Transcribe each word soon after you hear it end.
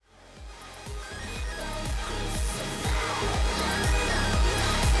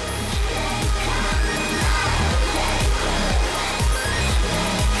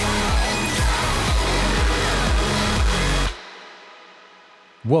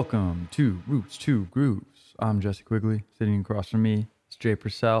Welcome to Roots to Grooves. I'm Jesse Quigley. Sitting across from me is Jay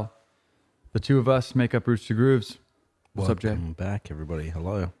Purcell. The two of us make up Roots to Grooves. What's up, Jay? Welcome back, everybody.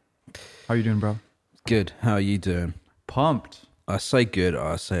 Hello. How you doing, bro? Good. How are you doing? Pumped. I say good.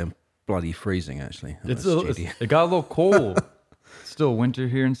 I say I'm bloody freezing, actually. It got a little cold. It's still winter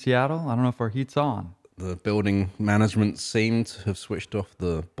here in Seattle. I don't know if our heat's on. The building management seemed to have switched off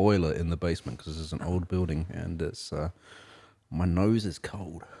the boiler in the basement because this is an old building, and it's my nose is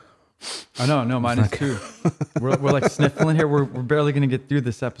cold. I know. No, mine is too. We're like sniffling here. We're barely gonna get through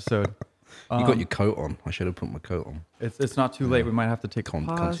this episode. You got your coat on. I should have put my coat on. It's not too late. We might have to take a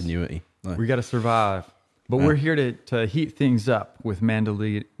pause. Continuity. No. We got to survive. But we're here to heat things up with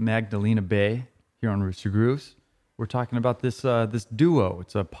Magdalena Bay here on Roots to Grooves. We're talking about this duo.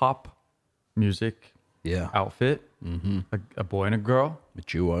 It's a pop music outfit. Mm-hmm. A boy and a girl. A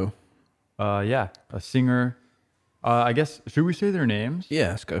duo. A singer. I guess, should we say their names? Yeah,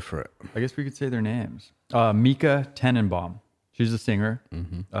 let's go for it. I guess we could say their names. Mika Tenenbaum. She's a singer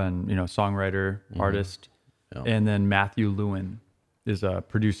and songwriter, artist. Yeah. And then Matthew Lewin is a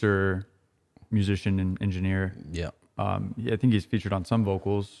producer, musician, and engineer. Yeah. I think he's featured on some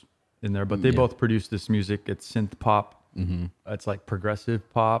vocals in there, but they both produce this music. It's synth pop. Mm-hmm. It's like progressive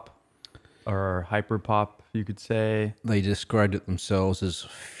pop or hyper pop, you could say. They described it themselves as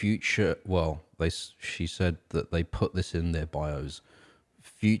future. Well, she said that they put this in their bios.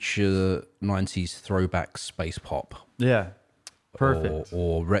 Future 90s throwback space pop. Yeah. Perfect.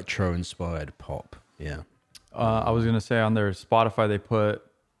 Or retro inspired pop. Yeah. I was going to say on their Spotify, they put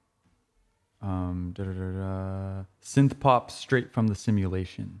synth pop straight from the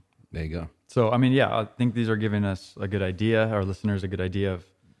simulation. There you go. So, I think these are giving us a good idea, our listeners a good idea of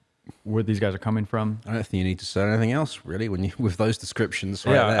where these guys are coming from. I don't think you need to say anything else, really, with those descriptions.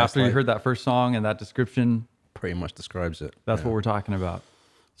 Right there, after you heard that first song and that description, pretty much describes it. That's what we're talking about.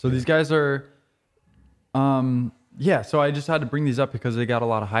 So these guys are, so I just had to bring these up because they got a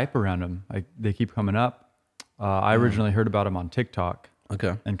lot of hype around them. Like they keep coming up. I originally heard about them on TikTok.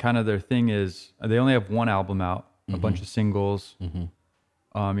 Okay. And kind of their thing is they only have one album out, a bunch of singles.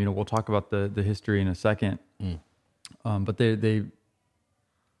 Mm-hmm. We'll talk about the history in a second. But they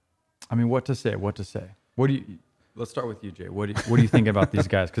what to say? Let's start with you, Jay. What do you think about these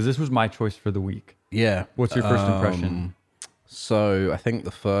guys? Because this was my choice for the week. Yeah. What's your first impression? So I think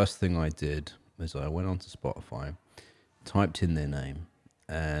the first thing I did is I went onto Spotify, typed in their name,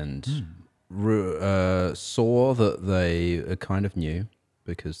 and saw that they are kind of new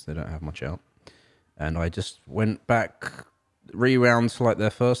because they don't have much out. And I just went back, rewound to like their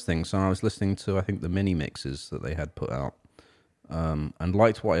first thing. So I was listening to, I think, the mini mixes that they had put out, and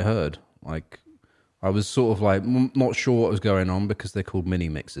liked what I heard. Like, I was sort of like not sure what was going on because they're called mini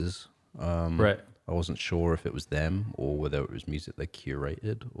mixes. Right. I wasn't sure if it was them or whether it was music they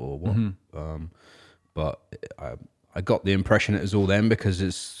curated or what. Mm-hmm. But I got the impression it was all them because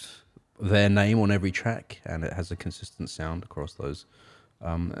it's their name on every track and it has a consistent sound across those.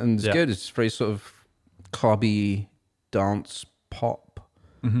 And it's good. It's very sort of clubby dance pop.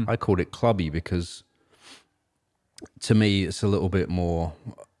 Mm-hmm. I called it clubby because to me it's a little bit more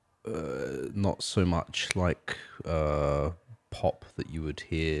not so much like pop that you would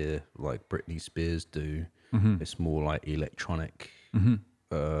hear like Britney Spears do. Mm-hmm. It's more like electronic,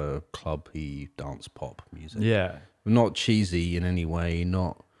 clubby dance pop music. Yeah. Not cheesy in any way,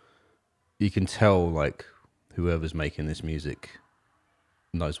 you can tell like whoever's making this music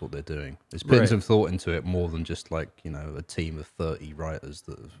knows what they're doing. It's putting some thought into it more than just like, a team of 30 writers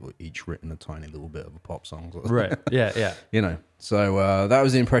that have each written a tiny little bit of a pop song. Right. Yeah. So that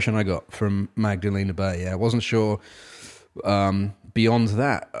was the impression I got from Magdalena Bay. Yeah, I wasn't sure. Beyond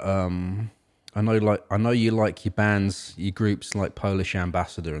that, I know you like your bands, your groups like Polish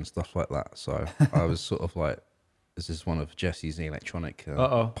Ambassador and stuff like that. So I was sort of like, this is one of Jesse's electronic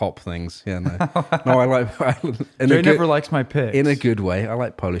pop things. Yeah, no, I like. Jay never likes my picks. In a good way, I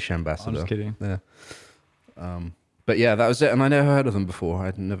like Polish Ambassador. I'm just kidding. Yeah. But yeah, that was it, and I never heard of them before.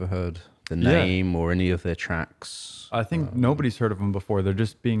 I'd never heard the name or any of their tracks. I think nobody's heard of them before. They're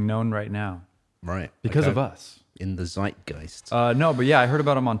just being known right now. Right. Because of us. In the zeitgeist. No, but yeah, I heard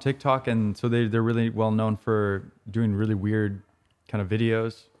about them on TikTok, and so they're really well known for doing really weird kind of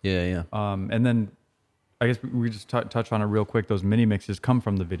videos. Yeah. And then I guess we just touch on it real quick. Those mini mixes come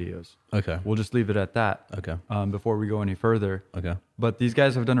from the videos. Okay. We'll just leave it at that. Okay. Before we go any further. Okay. But these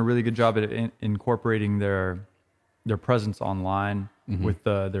guys have done a really good job at incorporating their presence online with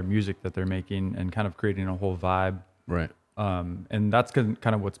their music that they're making and kind of creating a whole vibe. Right. And that's kind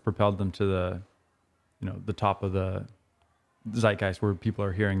of what's propelled them to the top of the zeitgeist where people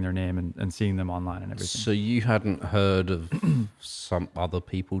are hearing their name and seeing them online and everything. So you hadn't heard of some other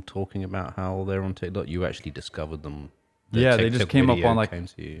people talking about how they're on TikTok? You actually discovered them? Yeah, they just came up on like, came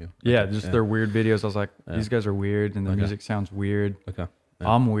to you. yeah, just their weird videos. I was like, these guys are weird and the music sounds weird. Okay.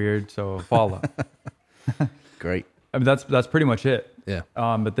 Yeah. I'm weird, so follow. Great. I mean, that's pretty much it. Yeah.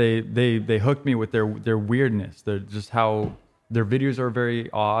 But they hooked me with their weirdness. They're just how their videos are very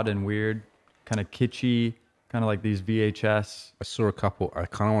odd and weird, kind of kitschy, kind of like these VHS. I saw a couple. I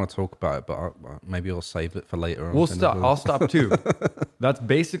kind of want to talk about it, but maybe I'll save it for later. We'll stop. I'll stop too. That's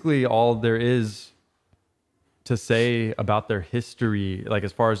basically all there is to say about their history, like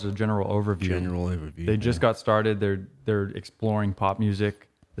as far as the general overview. They just got started. They're exploring pop music.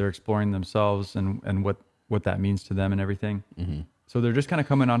 They're exploring themselves and what that means to them and everything. Mm-hmm. So they're just kind of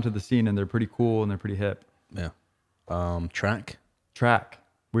coming onto the scene, and they're pretty cool and they're pretty hip. Yeah. Track.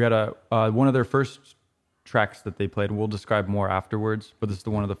 We got one of their first tracks that they played. We'll describe more afterwards, but this is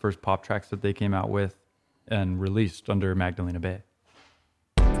one of the first pop tracks that they came out with and released under Magdalena Bay.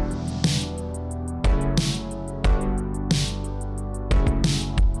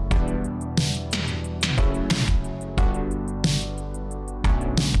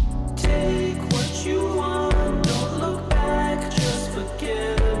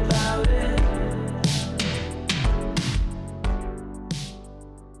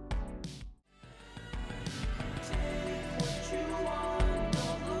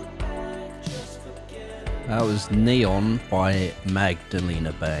 That was Neon by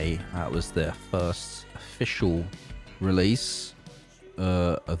Magdalena Bay. That was their first official release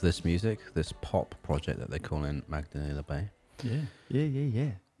of this music, this pop project that they're calling Magdalena Bay.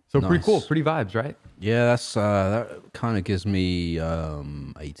 Yeah. So Nice. Pretty cool, pretty vibes, right? Yeah, that's that kind of gives me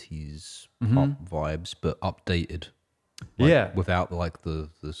 80s pop vibes, but updated. Yeah. Without like the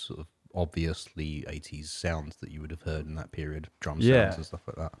sort of obviously 80s sounds that you would have heard in that period, drum sounds and stuff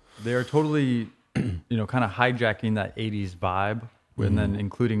like that. They are totally, kind of hijacking that 80s vibe and then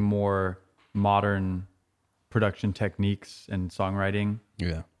including more modern production techniques and songwriting.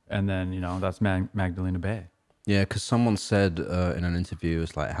 Yeah. And then, that's Magdalena Bay. Yeah, because someone said in an interview,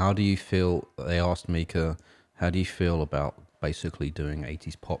 it's like, how do you feel? They asked Mika, how do you feel about basically doing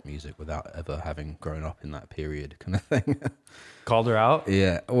 80s pop music without ever having grown up in that period, kind of thing? Called her out?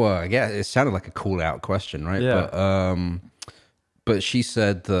 Yeah, well, I guess it sounded like a call out question, right? Yeah. But she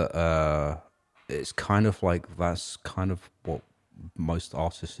said that it's kind of like that's kind of what most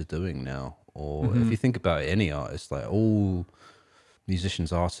artists are doing now. Or if you think about it, any artist, like all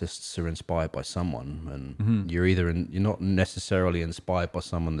musicians, artists are inspired by someone, and you're not necessarily inspired by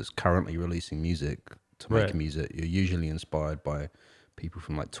someone that's currently releasing music to make music. You're usually inspired by people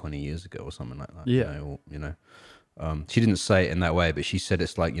from like 20 years ago or something like that. Yeah. She didn't say it in that way, but she said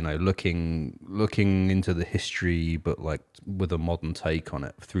it's like, looking into the history, but like with a modern take on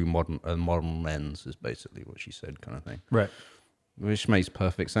it through a modern lens is basically what she said, kind of thing. Right. Which makes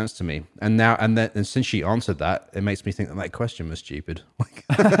perfect sense to me. And since she answered that, it makes me think that question was stupid.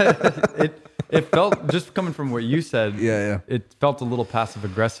 It felt, just coming from what you said, Yeah. it felt a little passive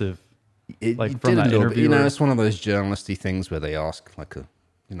aggressive. It From that interview. It's one of those journalisty things where they ask like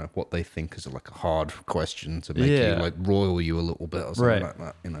what they think is like a hard question to make you like roil you a little bit or something like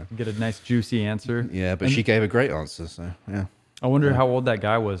that. Get a nice juicy answer. Yeah, but she gave a great answer, so yeah. I wonder how old that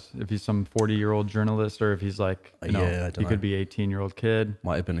guy was. If he's some 40-year-old journalist, or if he's like, I don't he know. could be 18-year-old kid.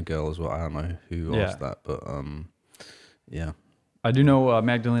 Might have been a girl as well. I don't know who asked that, but yeah. I do know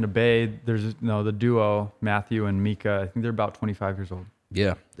Magdalena Bay. There's the duo Matthew and Mika. I think they're about 25 years old.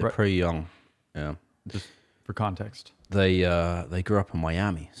 Yeah, they're pretty young. Yeah, just for context. They grew up in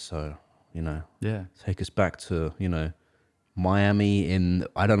Miami, so take us back to Miami in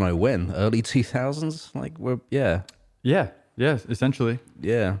I don't know when, early 2000s. Like Yes, essentially.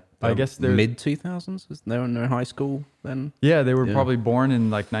 Yeah. I guess they're mid 2000s. They were in high school then. Yeah, they were probably born in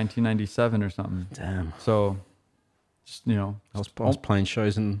like 1997 or something. Damn. So, just I was playing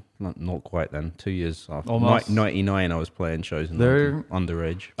shows in not quite then. 2 years after. Almost. 99. I was playing shows in They're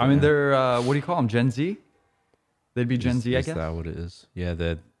underage. I mean, they're what do you call them? Gen Z. They'd be Gen Z, I guess. Is that what it is? Yeah,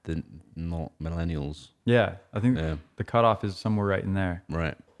 they're not millennials. Yeah, I think the cutoff is somewhere right in there.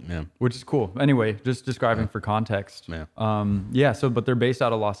 Right. Yeah. Which is cool. Anyway, just describing for context. Yeah. So, but they're based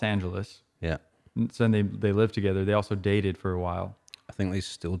out of Los Angeles. Yeah. So they live together. They also dated for a while. I think they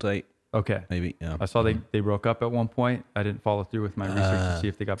still date. Okay. Maybe. Yeah. I saw they broke up at one point. I didn't follow through with my research to see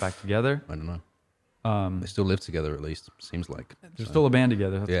if they got back together. I don't know. They still live together at least. Seems like they're still a band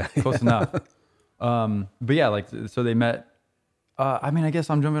together. That's close enough. But yeah, so they met. I mean, I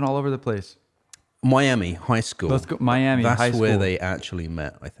guess I'm jumping all over the place. Miami high school. Let's go Miami high school. That's where they actually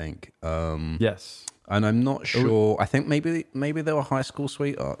met, I think. Yes. And I'm not sure. I think maybe they were high school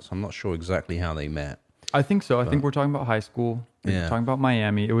sweethearts. I'm not sure exactly how they met. I think so. I think we're talking about high school. We're talking about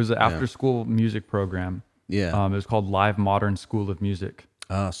Miami. It was an after-school music program. Yeah. It was called Live Modern School of Music.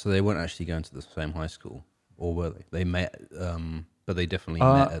 So they weren't actually going to the same high school, or were they? They met, but they definitely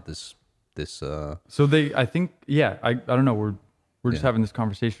met at this. So I think, I don't know. We're just having this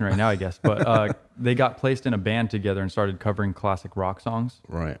conversation right now, I guess. But they got placed in a band together and started covering classic rock songs.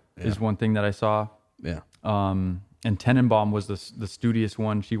 Right. Yeah. Is one thing that I saw. Yeah. And Tenenbaum was the studious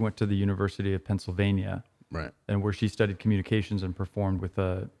one. She went to the University of Pennsylvania. Right. And where she studied communications and performed with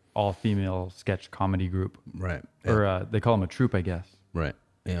a all-female sketch comedy group. Right. Yeah. Or they call them a troupe, I guess. Right.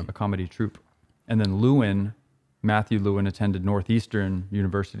 Yeah. A comedy troupe. And then Matthew Lewin attended Northeastern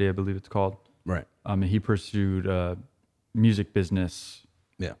University, I believe it's called. Right. And he pursued a music business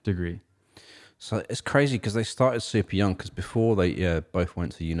degree. So it's crazy because they started super young, because before they both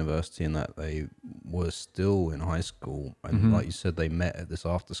went to university and that they were still in high school. And like you said, they met at this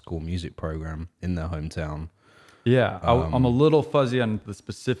after-school music program in their hometown. Yeah, I'm a little fuzzy on the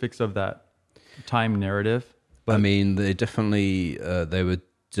specifics of that time narrative. But I mean, they definitely, they were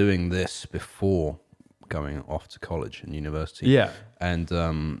doing this before going off to college and university. Yeah. And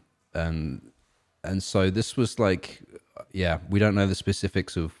so this was like, we don't know the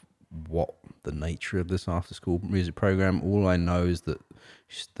specifics of what the nature of this after school music program. All I know is that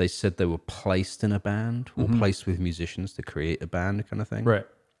they said they were placed in a band or placed with musicians to create a band kind of thing. Right.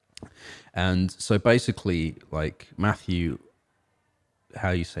 And so basically, like Matthew, how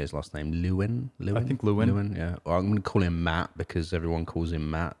you say his last name? Lewin? I think Lewin. Lewin, yeah. Well, I'm going to call him Matt because everyone calls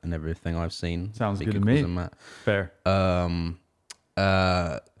him Matt and everything I've seen. Sounds Mika good to calls me. him Matt. Fair.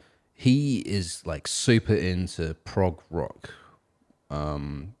 He is like super into prog rock,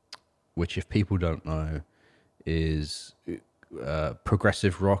 which if people don't know is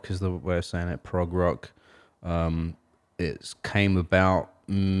progressive rock is the way of saying it, prog rock. It came about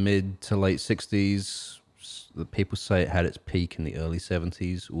mid to late 60s. The people say it had its peak in the early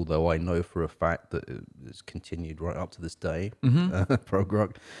 70s, although I know for a fact that it's continued right up to this day, prog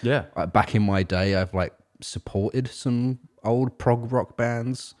rock. Yeah. Back in my day, I've like supported some old prog rock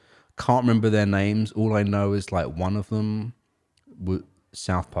bands. Can't remember their names. All I know is like one of them,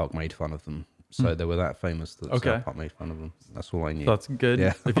 South Park made fun of them. So they were that famous that South Park made fun of them. That's all I knew. That's good.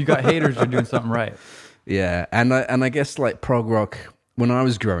 Yeah. If you got haters, you're doing something right. Yeah, and I guess like prog rock, when I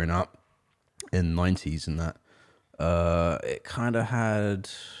was growing up in the 90s and that, it kind of had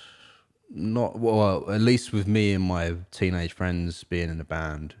at least with me and my teenage friends being in a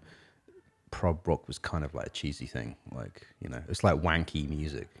band, prog rock was kind of like a cheesy thing. Like, you know, it's like wanky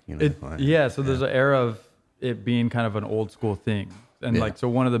music, you know. So there's an era of it being kind of an old school thing. And like, so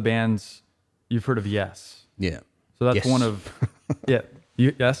one of the bands, you've heard of Yes. Yeah. So that's one of,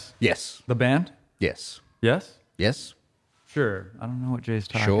 Yes? Yes. The band? Yes. Yes? Yes. Sure. I don't know what Jay's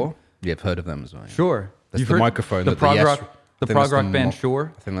talking. Sure. Yeah, I've heard of them as well. Yeah. Sure. That's You've the heard microphone the that prog the rock, Yes, the prog rock band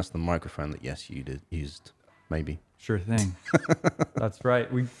Sure? I think that's the microphone that Yes used, maybe. Sure thing. That's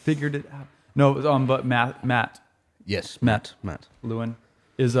right. We figured it out. No, but Matt Yes, Matt Lewin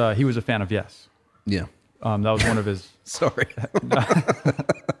is he was a fan of Yes. Yeah. That was one of his. Sorry.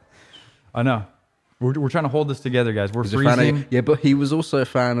 I know. We're trying to hold this together, guys. We're He's a fan freezing. of, but he was also a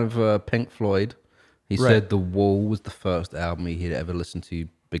fan of Pink Floyd. He Right. said The Wall was the first album he'd ever listened to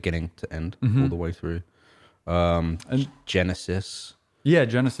beginning to end, all the way through. And Genesis. yeah,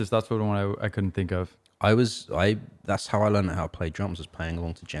 Genesis. That's what one I couldn't think of. That's how I learned how to play drums, was playing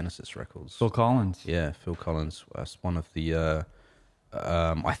along to Genesis records. Phil Collins. Yeah, Phil Collins. That's one of the.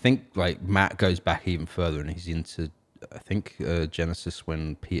 I think like Matt goes back even further, and he's into. I think Genesis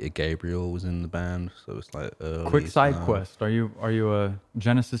when Peter Gabriel was in the band, so it's like early. Quick side quest. Are you a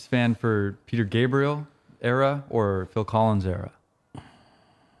Genesis fan for Peter Gabriel era or Phil Collins era?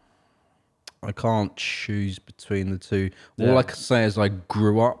 I can't choose between the two. Yeah. All I can say is I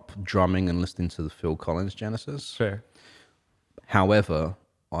grew up drumming and listening to the Phil Collins Genesis. Fair. However,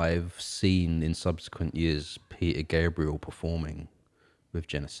 I've seen in subsequent years Peter Gabriel performing with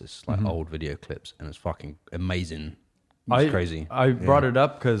Genesis, like old video clips, and it's fucking amazing. It's crazy. I brought it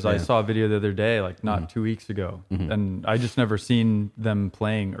up because I saw a video the other day, like not 2 weeks ago, and I just never seen them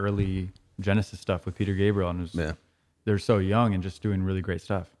playing early Genesis stuff with Peter Gabriel, and it was, they're so young and just doing really great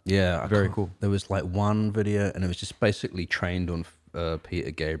stuff. Yeah, very cool. There was like one video, and it was just basically trained on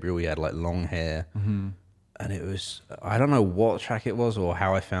Peter Gabriel. He had like long hair, and it was, I don't know what track it was or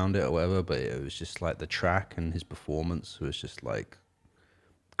how I found it or whatever, but it was just like the track and his performance was just like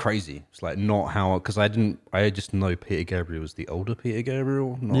crazy. It's like not how, because I just know Peter Gabriel was the older Peter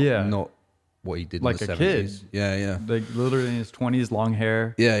Gabriel, not what he did like in the a 70s. kid. Yeah. Like literally in his 20s, long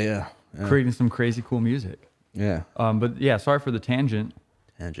hair. Yeah. creating some crazy cool music. Yeah. But yeah, sorry for the tangent.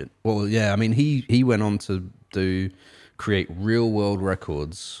 Well, yeah, I mean, he went on to create Real World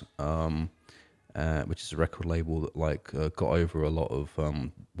Records, which is a record label that got over a lot of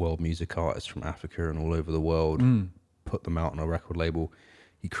world music artists from Africa and all over the world, put them out on a record label.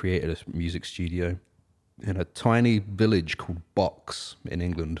 He created a music studio in a tiny village called Box in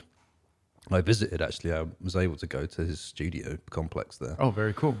England. I visited, actually. I was able to go to his studio complex there. Oh,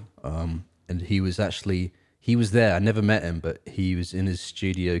 very cool. And he was there. I never met him, but he was in his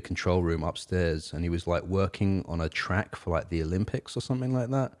studio control room upstairs, and he was like working on a track for like the Olympics or something like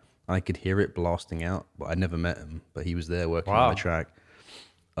that. I could hear it blasting out, but I never met him, but he was there working on the track.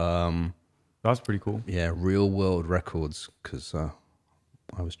 That's pretty cool. Yeah, Real World Records, because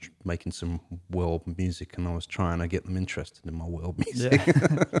I was making some world music, and I was trying to get them interested in my world music.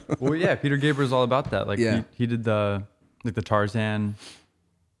 Yeah. Well, yeah, Peter Gabriel's all about that. Like he did the Tarzan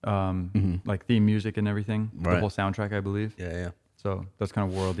like theme music and everything, the whole soundtrack, I believe. Yeah. So that's kind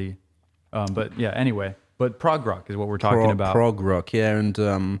of worldy. But yeah, anyway, but prog rock is what we're talking about. Prog rock, yeah,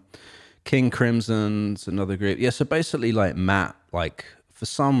 and King Crimson's another group. Yeah, so basically, like Matt, like for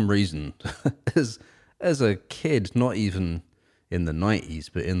some reason, as a kid, not even in the 90s,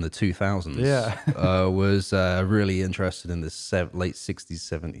 but in the 2000s, was really interested in this late 60s,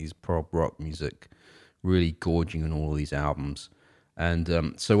 70s prog rock music, really gorging on all of these albums.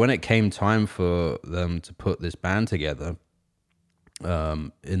 And so when it came time for them to put this band together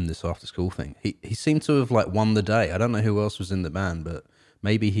in this after school thing, he seemed to have like won the day. I don't know who else was in the band, but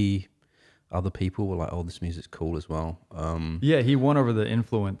maybe other people were like, oh, this music's cool as well. Yeah, he won over the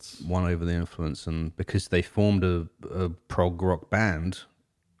influence. And because they formed a prog rock band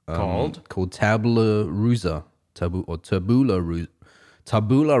called Tabula Rasa.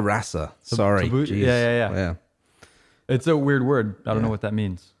 Sorry. Yeah. It's a weird word. I don't know what that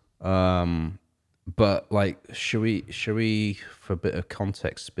means. But like, should we, for a bit of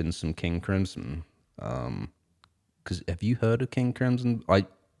context, spin some King Crimson? Because have you heard of King Crimson?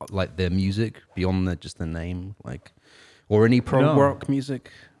 Like their music beyond just the name, like, or any prog rock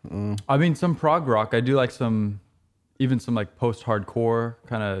music? I mean, some prog rock. I do like even some like post-hardcore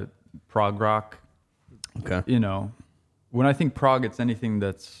kind of prog rock. Okay. You know, when I think prog, it's anything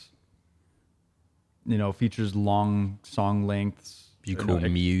that's, you know, features long song lengths. You call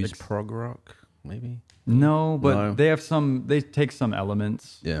Muse prog rock, maybe? No, but they take some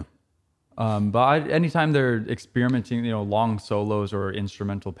elements. Yeah. But anytime they're experimenting, you know, long solos or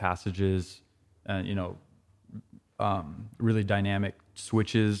instrumental passages, and you know, really dynamic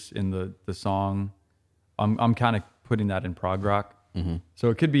switches in the song, I'm kind of putting that in prog rock. Mm-hmm.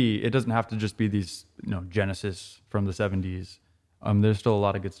 So it doesn't have to just be these, you know, Genesis from the 70s. There's still a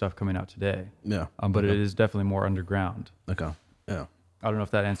lot of good stuff coming out today. Yeah. But it is definitely more underground. Okay. Yeah. I don't know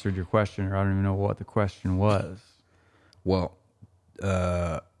if that answered your question, or I don't even know what the question was. Well,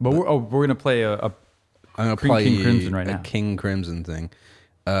 but we're gonna play I'm gonna play King Crimson right now. A King Crimson thing,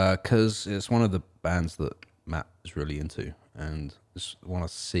 because it's one of the bands that Matt is really into, and just want to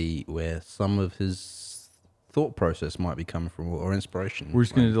see where some of his thought process might be coming from, or inspiration. We're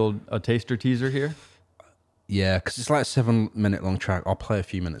just gonna do a taster teaser here. Yeah, because it's like a 7-minute long track. I'll play a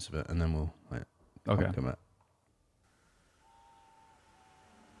few minutes of it, and then we'll come back.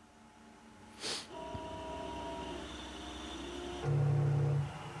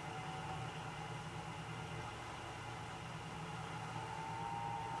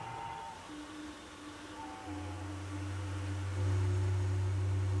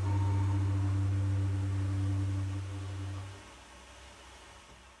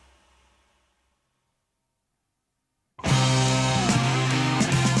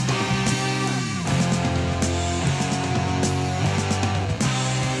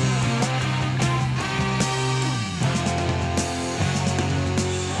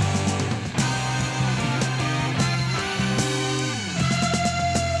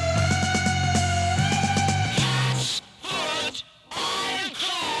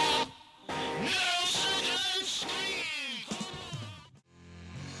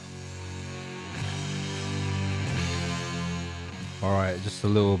 All right, just a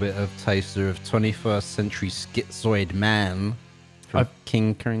little bit of taster of 21st Century Schizoid Man from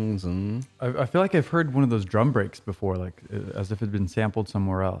King Crimson. I feel like I've heard one of those drum breaks before, like as if it had been sampled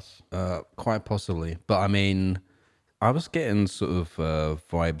somewhere else. Quite possibly. But I mean, I was getting sort of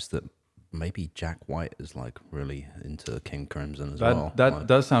vibes that maybe Jack White is like really into King Crimson as well. That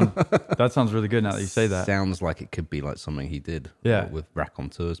does sound, that sounds really good now that you say that. Sounds like it could be like something he did with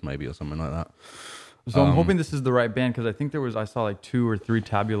Raconteurs maybe, or something like that. So I'm hoping this is the right band, because I think I saw like 2 or 3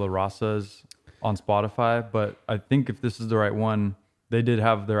 Tabula Rasas on Spotify, but I think if this is the right one, They did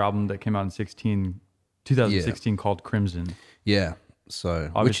have their album that came out in 2016 called Crimson. Yeah. So,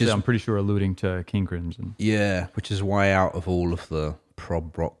 Obviously, I'm pretty sure alluding to King Crimson. Yeah, which is why out of all of the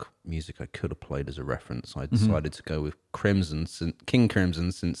prog rock music I could have played as a reference, I decided to go with King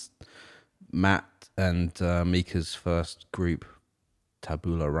Crimson, since Matt and Mika's first group,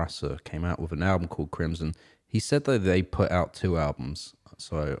 Tabula Rasa, came out with an album called Crimson. He said that they put out 2 albums,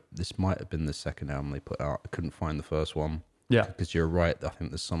 so this might have been the second album they put out. I couldn't find the first one. Yeah. Because you're right, I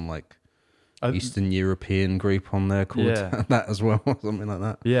think there's some like Eastern European group on there called that as well, or something like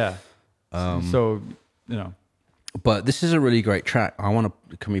that. Yeah. So, you know. But this is a really great track.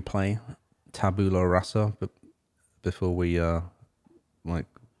 Can we play Tabula Rasa before we, like,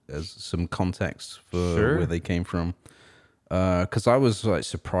 as some context for where they came from? Because I was like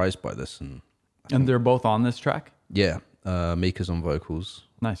surprised by this. And they're both on this track? Yeah. Mika's on vocals.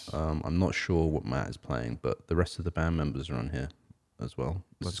 Nice. I'm not sure what Matt is playing, but the rest of the band members are on here as well.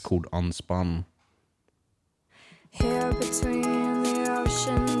 This is called Unspun. Here between the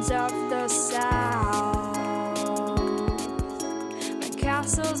oceans of the south, my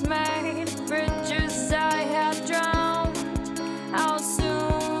castles made, bridges I had drowned, I'll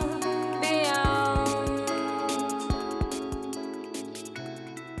soon be out.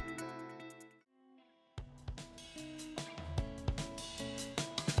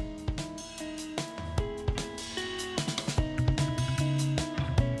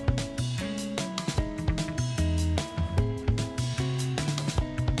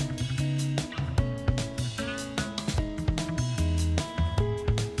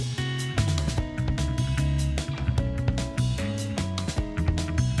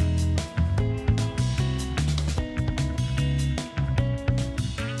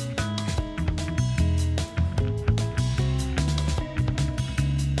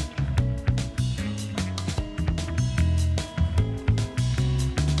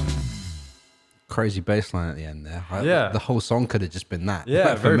 Crazy bass line at the end there. The whole song could have just been that.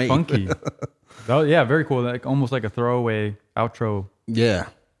 Yeah, for very me. funky. Yeah, very cool. Like almost like a throwaway outro. Yeah,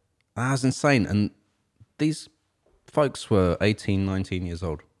 that was insane. And these folks were 18, 19 years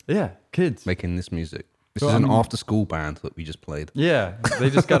old. Yeah, kids making this music. This is an after-school band that we just played. Yeah, they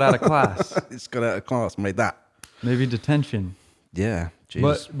just got out of class. It's got out of class, made that. Maybe detention. Yeah,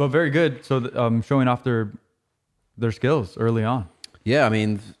 Jesus. But very good. So showing off their skills early on. Yeah, I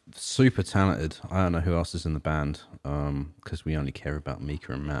mean, super talented. I don't know who else is in the band, because we only care about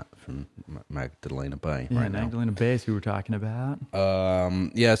Mika and Matt from Magdalena Bay right now. Magdalena Bay is who we're talking about.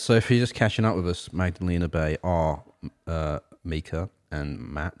 Yeah, so if you're just catching up with us, Magdalena Bay are Mika and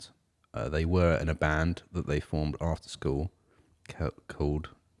Matt. They were in a band that they formed after school called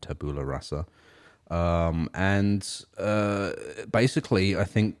Tabula Rasa. And basically, I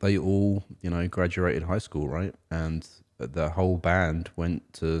think they all, graduated high school, right? And the whole band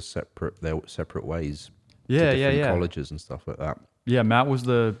went to their separate ways. To different colleges and stuff like that. Yeah, Matt was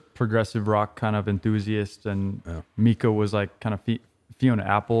the progressive rock kind of enthusiast, and Mika was like kind of Fiona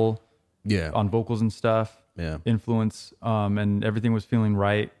Apple, on vocals and stuff. Yeah, influence, and everything was feeling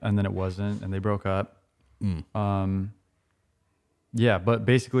right, and then it wasn't, and they broke up. Yeah, but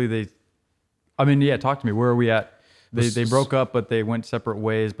basically talk to me. Where are we at? They broke up, but they went separate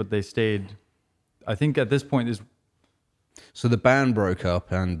ways, but they stayed. I think at this point is. So the band broke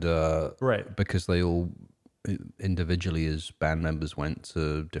up, and right, because they all individually as band members went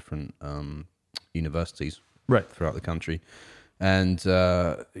to different universities throughout the country, and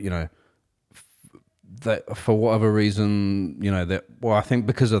that for whatever reason, I think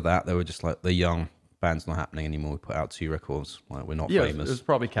because of that, they were just like, the young band's not happening anymore. We put out 2 records. Like, we're not famous. It was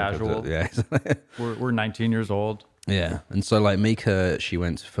probably casual. Yeah, we're 19 years old. Yeah, and so like Mika, she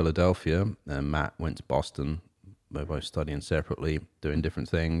went to Philadelphia, and Matt went to Boston. They're both studying separately, doing different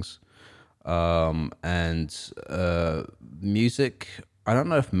things. Music, I don't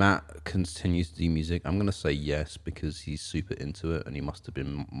know if Matt continues to do music. I'm going to say yes, because he's super into it, and he must have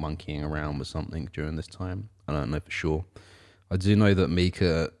been monkeying around with something during this time. I don't know for sure. I do know that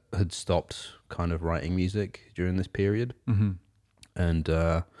Mika had stopped kind of writing music during this period. Mm-hmm. And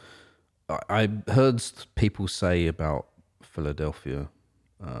I heard people say about Philadelphia,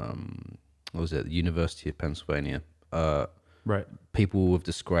 what was it, the University of Pennsylvania, right. People have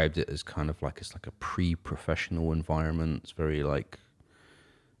described it as kind of like, it's like a pre-professional environment. It's very like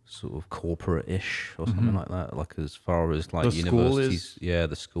sort of corporate-ish or something like that. Like as far as like the universities,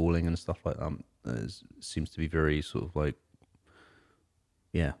 the schooling and stuff like that seems to be very sort of like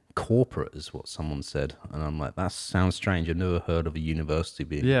Yeah, corporate is what someone said, and I'm like, that sounds strange. I've never heard of a university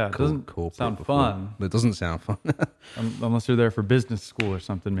being Yeah, it called doesn't corporate sound before. fun. It doesn't sound fun. Unless you're there for business school or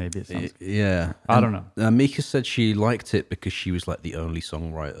something, maybe it sounds. Yeah, I don't know. Mika said she liked it because she was like the only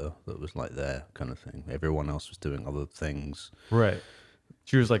songwriter that was like there, kind of thing. Everyone else was doing other things. Right.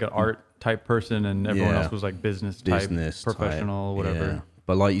 She was like an art type person, and everyone Yeah. else was like business type, professional, whatever. Yeah.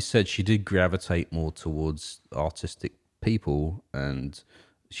 But like you said, she did gravitate more towards artistic people, and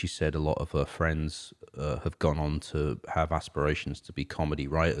she said a lot of her friends have gone on to have aspirations to be comedy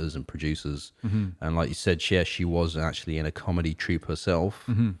writers and producers. Mm-hmm. And like you said, she was actually in a comedy troupe herself,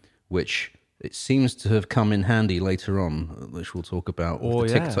 Mm-hmm. which it seems to have come in handy later on, which we'll talk about with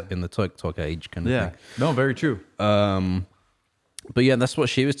the TikTok, in the TikTok age kind of Yeah. thing. No, very true. But yeah, that's what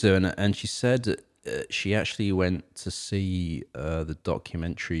she was doing. And she said she actually went to see the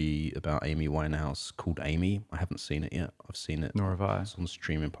documentary about Amy Winehouse called Amy. I haven't seen it yet. I've seen it. Nor have I. It's on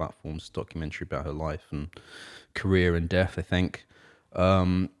streaming platforms, documentary about her life and career and death, I think.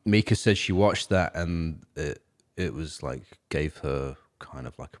 Mika said she watched that and it was like, gave her kind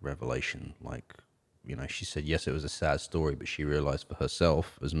of like a revelation. Like, you know, she said, yes, it was a sad story, but she realized for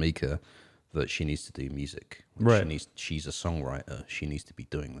herself as Mika that she needs to do music. Like, Right. She's a songwriter. She needs to be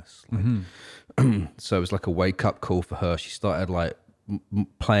doing this. Like, so it was like a wake up call for her. She started like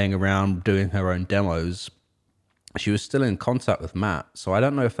playing around, doing her own demos. She was still in contact with Matt. So I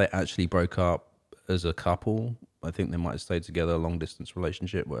don't know if they actually broke up as a couple. I think they might have stayed together, a long distance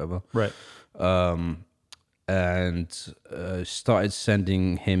relationship, whatever. Right. And started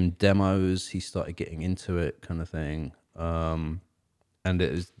sending him demos. He started getting into it, kind of thing. And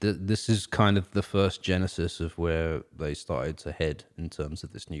it is this is kind of the first genesis of where they started to head in terms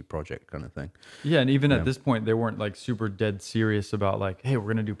of this new project, kind of thing. Yeah, and even at this point, they weren't like super dead serious about like, hey, we're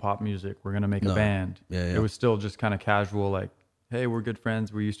gonna do pop music, we're gonna make a band. Yeah. It was still just kind of casual, like, hey, we're good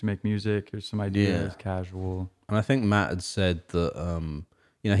friends, we used to make music. Here's some ideas, casual. And I think Matt had said that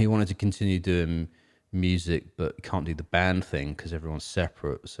you know, he wanted to continue doing music, but can't do the band thing because everyone's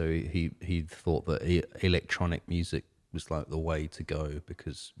separate. So he thought that electronic music was like the way to go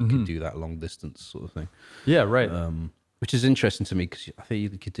because you could do that long distance sort of thing. Yeah, right. Which is interesting to me because I think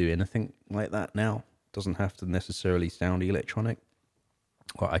you could do anything like that now. Doesn't have to necessarily sound electronic.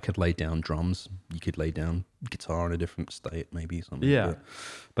 Or I could lay down drums. You could lay down guitar in a different state, maybe something. Yeah.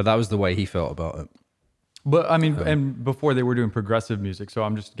 But that was the way he felt about it. But I mean, and before they were doing progressive music, so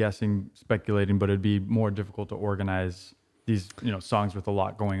I'm just guessing, speculating, but it'd be more difficult to organize these, you know, songs with a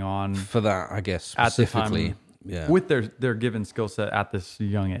lot going on For that, I guess, at the specifically. time, Yeah. with their given skill set at this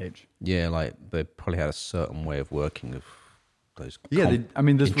young age. Yeah, like they probably had a certain way of working of those Yeah, this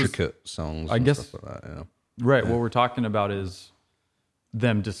was intricate songs I and guess- stuff like that. Yeah. right. What we're talking about is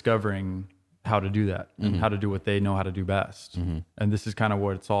them discovering how to do that and how to do what they know how to do best. And this is kind of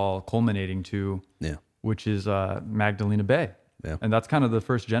what it's all culminating to, Yeah. which is Magdalena Bay. Yeah. And that's kind of the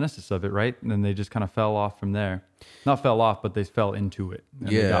first genesis of it, right? And then they just kind of fell off from there. Not fell off, but they fell into it. And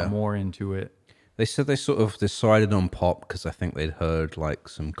they got more into it. They said they sort of decided on pop because I think they'd heard like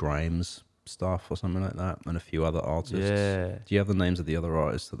some Grimes stuff or something like that and a few other artists. Yeah. Do you have the names of the other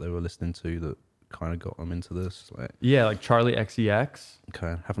artists that they were listening to that kind of got them into this? Like, Yeah, like Charlie XCX.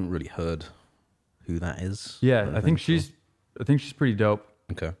 okay, haven't really heard who that is. Yeah, I think she's pretty dope.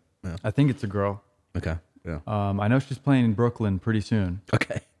 Okay. Yeah. I think it's a girl. Okay. Yeah. I know she's playing in Brooklyn pretty soon.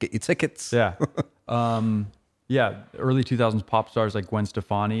 Okay. Get your tickets. Yeah. Yeah, early 2000s pop stars like Gwen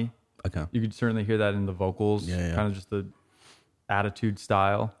Stefani. Okay. You could certainly hear that in the vocals. Yeah. Kind of just the attitude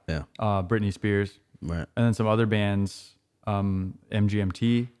style. Yeah. Britney Spears. Right. And then some other bands,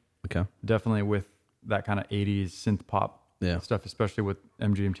 MGMT, Okay. definitely with that kind of 80s synth pop stuff, especially what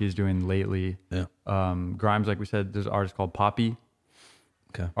MGMT is doing lately. Yeah. Grimes, like we said, there's an artist called Poppy,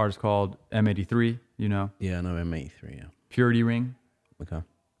 Okay. artist called M83, you know, Yeah, I know M83, yeah. Purity Ring. Okay.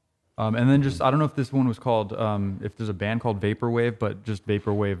 And then just, I don't know if this one was called, if there's a band called Vaporwave, but just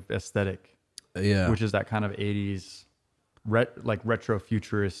Vaporwave aesthetic, Yeah. which is that kind of 80s, like retro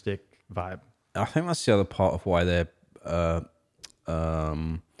futuristic vibe. I think that's the other part of why they're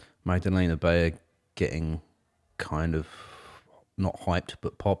Magdalena Bay are getting kind of not hyped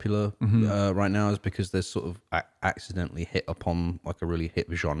but popular right now is because they're sort of accidentally hit upon like a really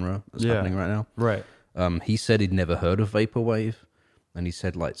hip genre that's happening right now. Right. He said he'd never heard of Vaporwave, and he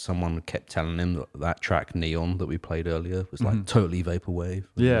said like someone kept telling him that track Neon that we played earlier was like totally Vaporwave.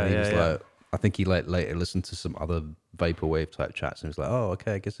 Yeah, And he was yeah. like, I think he like later listened to some other Vaporwave type tracks and he was like, oh,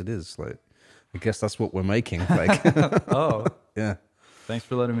 okay, I guess it is. Like, I guess that's what we're making. Like, Oh, yeah. thanks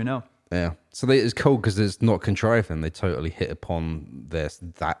for letting me know. Yeah, so it's cool because it's not contrived, and they totally hit upon that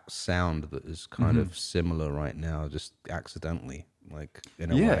sound that is kind of similar right now, just accidentally. like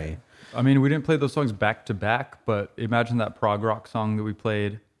in a way. I mean, we didn't play those songs back to back, but imagine that prog rock song that we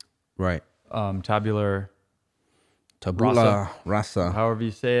played, Right. Tabula Rasa. however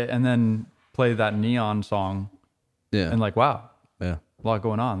you say it, and then play that Neon song, Yeah. and like, wow, Yeah. a lot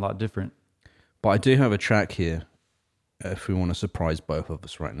going on, a lot different. But I do have a track here if we want to surprise both of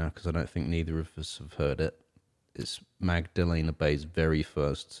us right now, because I don't think neither of us have heard it. It's Magdalena Bay's very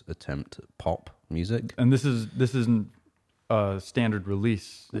first attempt at pop music. And this isn't a standard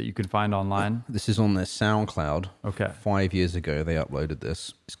release that you can find online. This is on their SoundCloud. Okay. 5 years ago, they uploaded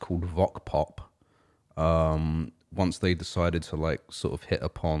this. It's called Voc Pop. Once they decided to like sort of hit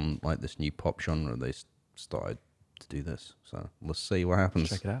upon like this new pop genre, they started to do this. So let's see what happens.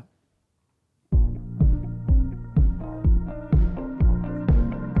 Check it out.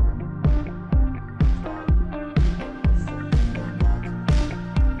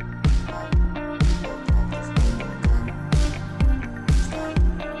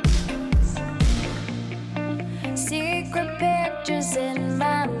 Secret pictures in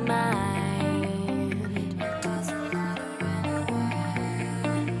my mind.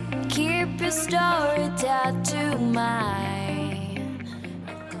 Keep your story tied to mine.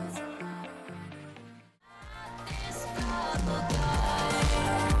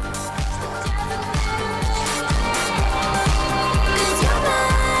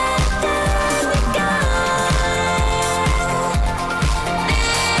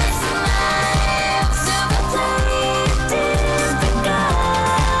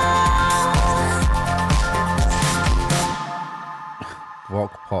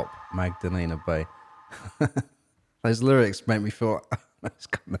 Voc Pop, Magdalena Bay. Those lyrics make me feel.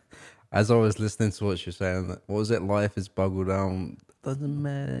 As I was listening to what you're saying, what was it? Life is buggled down. Doesn't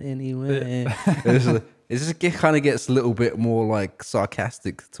matter anyway. It just kind of gets a little bit more like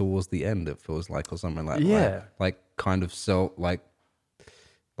sarcastic towards the end. It feels like, or something like Yeah. like kind of like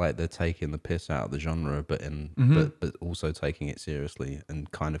they're taking the piss out of the genre, but but also taking it seriously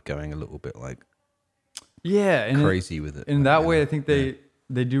and kind of going a little bit like Yeah, and crazy with it. in that way, I think they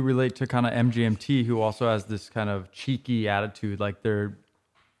do relate to kind of MGMT, who also has this kind of cheeky attitude. Like they're,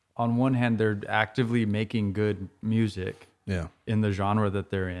 on one hand, they're actively making good music Yeah, in the genre that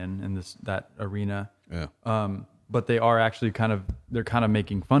they're in that arena. yeah, But they are actually they're kind of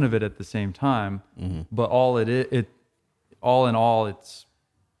making fun of it at the same time. Mm-hmm. But all in all, it's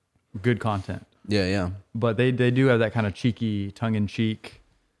good content. yeah. But they do have that kind of cheeky, tongue in cheek.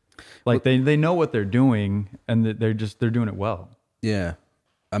 Like they know what they're doing, and that they're doing it well. Yeah,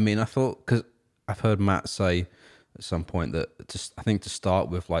 I mean, I thought, because I've heard Matt say at some point that I think to start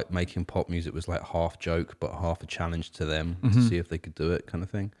with, like making pop music was like half joke but half a challenge to them to see if they could do it, kind of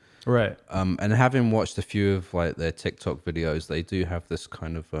thing. Right. And having watched a few of like their TikTok videos, they do have this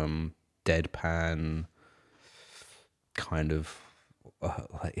kind of deadpan kind of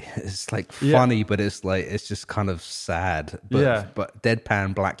like, it's like funny, but it's like it's just kind of sad. But, but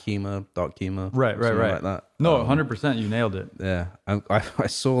deadpan, black humor, dark humor, Right. like that. No, 100%, you nailed it. Yeah, I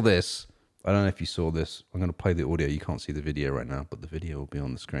saw this. I don't know if you saw this. I'm going to play the audio. You can't see the video right now, but the video will be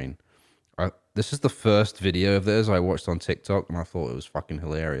on the screen. This is the first video of theirs I watched on TikTok, and I thought it was fucking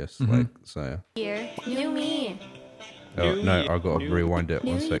hilarious. Like, so. Year, new me. Oh, no, I've got to rewind it.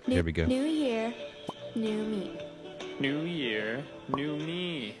 1 sec. Here we go. New year, new me. New year, new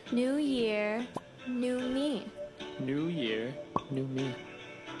me. New year, new me. New year, new me.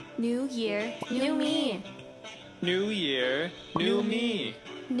 New year, new me. New year, new me.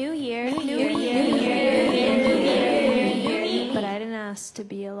 New year, new year. But I didn't ask to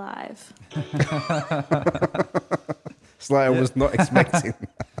be alive. It's like I was not expecting.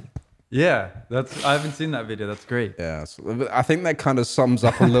 Yeah, I haven't seen that video. That's great. Yeah, so I think that kind of sums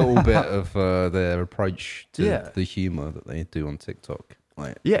up a little bit of their approach to the humor that they do on TikTok.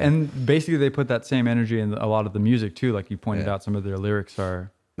 Like, Yeah, and basically they put that same energy in a lot of the music too. Like you pointed out, some of their lyrics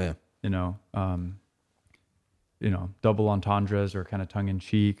are, yeah, double entendres or kind of tongue in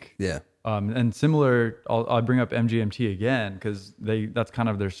cheek. yeah, And similar, I'll bring up MGMT again because that's kind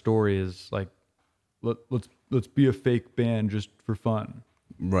of their story is like, let's be a fake band just for fun.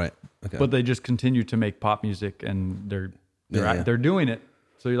 right. Okay. But they just continue to make pop music, and they're doing it.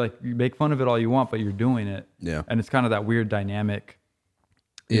 So you make fun of it all you want, but you're doing it. Yeah. And it's kind of that weird dynamic,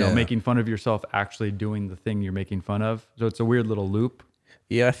 you know, making fun of yourself, actually doing the thing you're making fun of. So it's a weird little loop.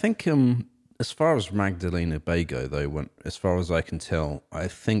 Yeah, I think as far as Magdalena Bay go, though, as far as I can tell, I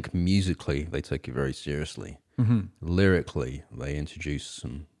think musically they take it very seriously. Mm-hmm. Lyrically, they introduce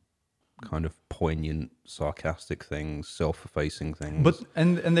some kind of poignant, sarcastic things, self-effacing things. But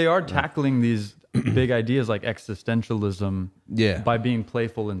and they are tackling these big ideas like existentialism, by being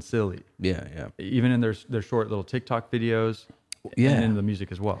playful and silly. Yeah. Even in their short little TikTok videos. Yeah. and in the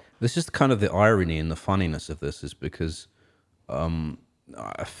music as well. This is kind of the irony and the funniness of this is because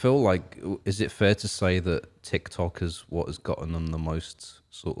I feel like, is it fair to say that TikTok is what has gotten them the most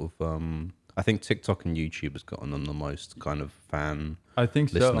sort of, I think TikTok and YouTube has gotten them the most kind of fan I think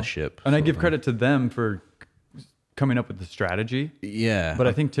so. listenership. And I sort give of credit to them for coming up with the strategy. thing. Yeah. But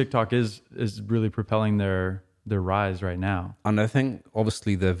I think TikTok is really propelling their rise right now. And I think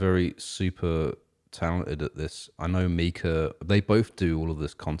obviously they're very super talented at this. I know Mika, they both do all of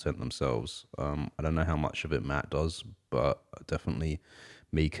this content themselves. I don't know how much of it Matt does, but definitely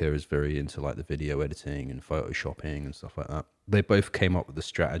Mika is very into like the video editing and photoshopping and stuff like that. They both came up with the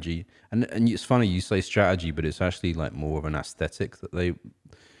strategy. And it's funny you say strategy, but it's actually like more of an aesthetic that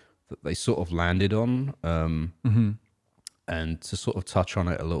they sort of landed on. And to sort of touch on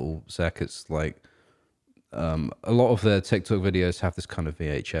it a little, Zach, it's like a lot of their TikTok videos have this kind of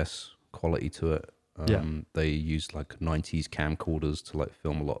VHS quality to it. They use like 90s camcorders to like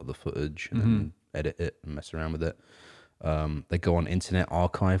film a lot of the footage and then edit it and mess around with it. They go on Internet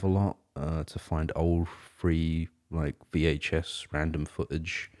Archive a lot to find old free like VHS random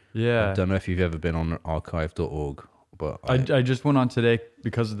footage. Yeah. I don't know if you've ever been on archive.org, but I just went on today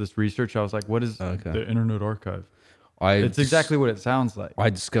because of this research. I was like, what is the Internet Archive? It's exactly what it sounds like. I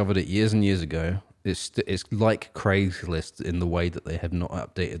discovered it years and years ago. It's like Craigslist in the way that they have not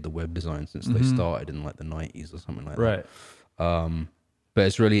updated the web design since they started in like the 90s or something like that. Right. But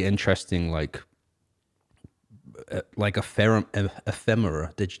it's really interesting, like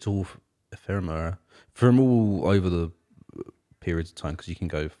ephemera, digital ephemera from all over the periods of time, because you can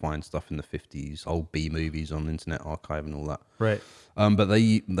go find stuff in the 50s, old B movies on Internet Archive and all that. Right. But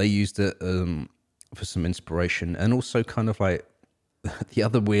they used it for some inspiration, and also kind of like the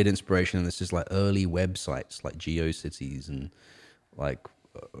other weird inspiration in this is like early websites like GeoCities and like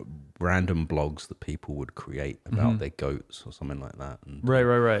random blogs that people would create about their goats or something like that. And,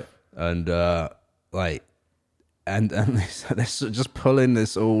 Right. And like, and they're just pulling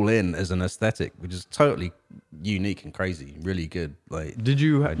this all in as an aesthetic, which is totally unique and crazy, really good. Like, Did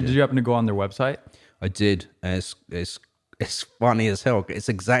you happen to go on their website? I did. And it's funny as hell. It's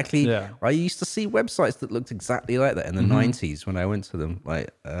exactly. Yeah. I used to see websites that looked exactly like that in the 90s when I went to them.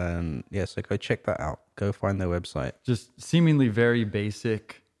 Like, so go check that out. Go find their website. Just seemingly very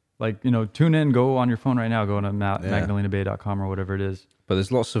basic. Like, tune in, go on your phone right now, go to magdalenabay.com or whatever it is. But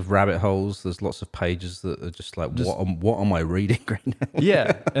there's lots of rabbit holes. There's lots of pages that are just like, what am I reading right now?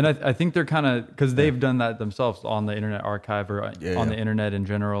 Yeah. And I think they're kind of, because they've done that themselves on the Internet Archive or on the internet in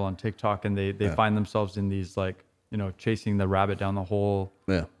general, on TikTok, and they find themselves in these like, chasing the rabbit down the hole,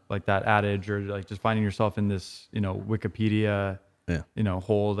 like that adage, or like just finding yourself in this, Wikipedia,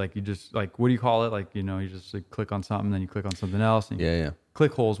 hole. Like you just like, what do you call it? Like, you just like click on something, then you click on something else. And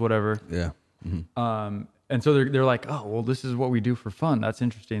click holes, whatever. Yeah. And so they're like, oh, well, this is what we do for fun. That's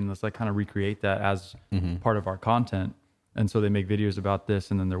interesting. Let's like kind of recreate that as part of our content. And so they make videos about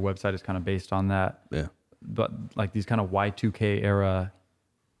this, and then their website is kind of based on that. Yeah. But like these kind of Y2K era,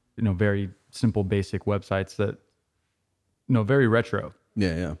 very simple, basic websites that, very retro.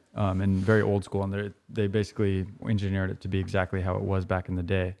 Yeah. And very old school. And they basically engineered it to be exactly how it was back in the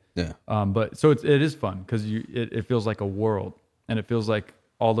day. Yeah. But so it is fun because it feels like a world, and it feels like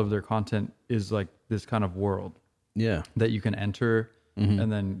all of their content is like this kind of world. Yeah. That you can enter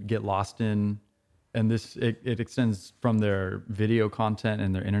and then get lost in. And it extends from their video content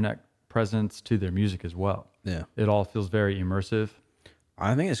and their internet presence to their music as well. Yeah. It all feels very immersive.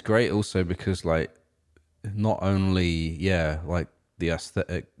 I think it's great also because like not only like the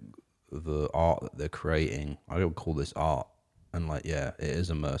aesthetic, the art that they're creating, I would call this art, and like it is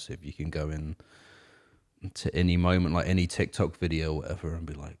immersive. You can go in to any moment, like any TikTok video or whatever, and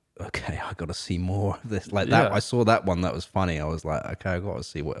be like, okay, I got to see more of this. Like that, I saw that one that was funny. I was like, okay, I got to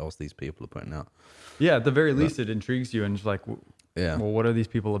see what else these people are putting out. Yeah, at the very least, it intrigues you, and it's like, well, what are these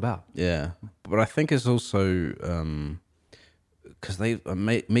people about? Yeah, but I think it's also because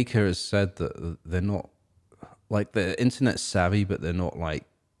Mika has said that they're not like they're internet savvy, but they're not like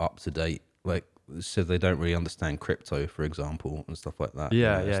up to date. Like, so they don't really understand crypto, for example, and stuff like that.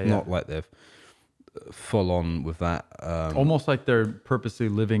 It's not like they're full on with that. Almost like they're purposely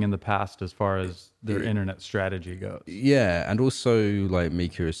living in the past as far as their internet strategy goes. Yeah, and also like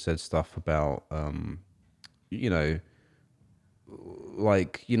Mika has said stuff about, kind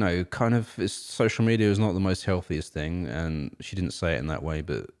of social media is not the most healthiest thing, and she didn't say it in that way,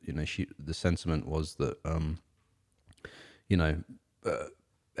 but the sentiment was that,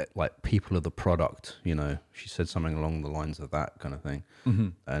 like people are the product. She said something along the lines of that kind of thing,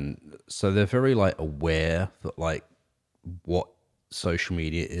 and so they're very like aware that like what social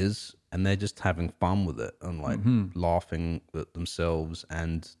media is and they're just having fun with it and like laughing at themselves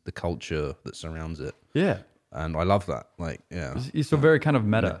and the culture that surrounds it. Yeah. And I love that. Like, yeah. It's so very kind of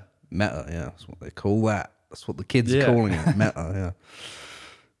meta. Meta, yeah. That's what they call that. That's what the kids Yeah. are calling it. Meta,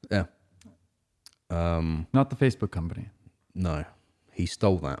 yeah. Yeah. Not the Facebook company. No. He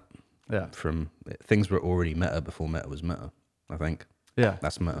stole that Yeah. from things were already meta before meta was meta, I think. Yeah.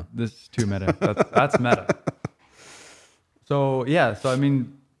 That's meta. This is too meta. That's meta. So, yeah. So, I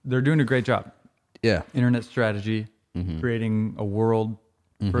mean, they're doing a great job. Yeah. Internet strategy, creating a world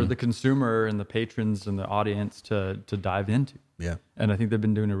for the consumer and the patrons and the audience to dive into. Yeah. And I think they've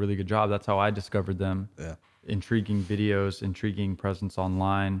been doing a really good job. That's how I discovered them. Yeah. Intriguing videos, intriguing presence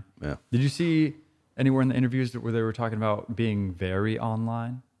online. Yeah. Did you see anywhere in the interviews where they were talking about being very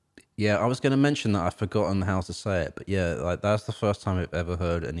online? Yeah, I was going to mention that. I've forgotten how to say it, but yeah, like that's the first time I've ever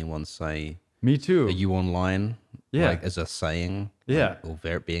heard anyone say, Me too. "Are you online?" Yeah. like as a saying. Yeah.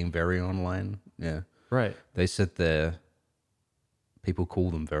 or being very online. Yeah, Right. they said they're people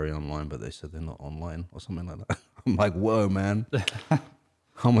call them very online, but they said they're not online or something like that. I'm like, whoa, man.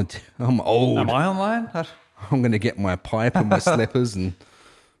 I'm old. Am I online? I'm going to get my pipe and my slippers and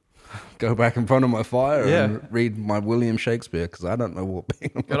go back in front of my fire Yeah. and read my William Shakespeare because I don't know what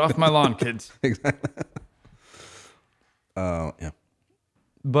being Get off my lawn, kids. yeah.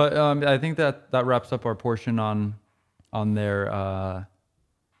 But I think that wraps up our portion on their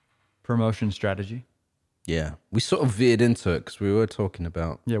promotion strategy. Yeah. We sort of veered into it because we were talking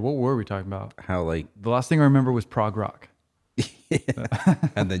about Yeah, what were we talking about? how like, The last thing I remember was prog rock.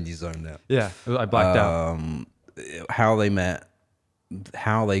 and then you zoned out. Yeah, I blacked out. How they met,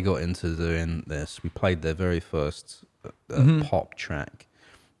 how they got into doing this. We played their very first pop track.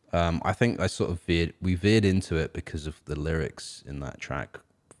 I think we veered into it because of the lyrics in that track,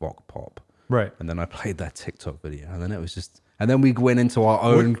 Rock Pop. Right. And then I played that TikTok video, and then it was just, and then we went into our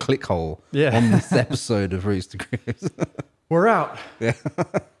own click hole Yeah. on this episode of Roots to Grooves. We're out. Yeah.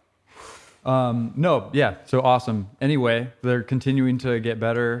 No, yeah. So awesome. Anyway, they're continuing to get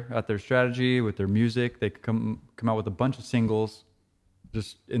better at their strategy with their music. They come out with a bunch of singles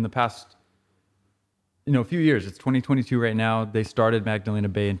just in the past, few years. It's 2022 right now. They started Magdalena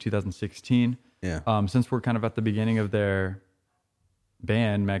Bay in 2016. Yeah. Since we're kind of at the beginning of their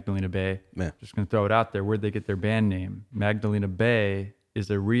band, Magdalena Bay, Yeah. just going to throw it out there. Where'd they get their band name? Magdalena Bay is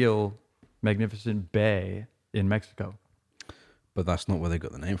a real magnificent bay in Mexico. But that's not where they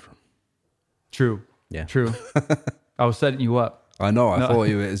got the name from. True. Yeah. True. I was setting you up. I know. I thought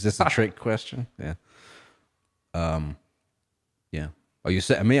is this a trick question? Yeah. Yeah. Oh, you're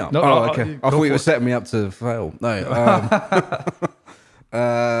setting me up. No, okay. go I thought you for were it. setting me up to fail. No.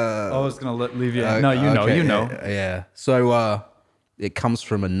 I was gonna leave you. No, you know, okay, you know. Yeah. So it comes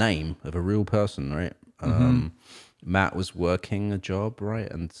from a name of a real person, right? Matt was working a job, right?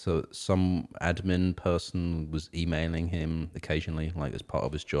 And so some admin person was emailing him occasionally, like as part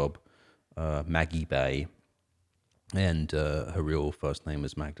of his job, Maggie Bay. And her real first name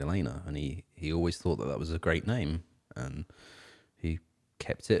is Magdalena. And he always thought that was a great name. And he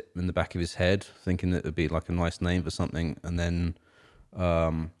kept it in the back of his head, thinking that it would be like a nice name for something. And then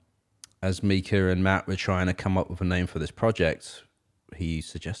as Mika and Matt were trying to come up with a name for this project, he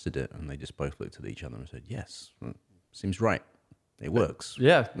suggested it, and they just both looked at each other and said, yes, seems right. It works.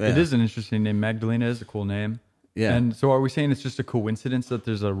 Yeah, it is an interesting name. Magdalena is a cool name. Yeah. And so are we saying it's just a coincidence that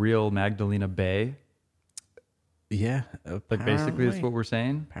there's a real Magdalena Bay? Yeah. Like basically that's what we're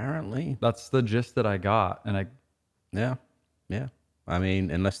saying? Apparently. That's the gist that I got. And Yeah. Yeah. I mean,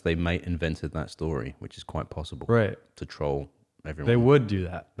 unless they invented that story, which is quite possible. Right. To troll everyone. They would do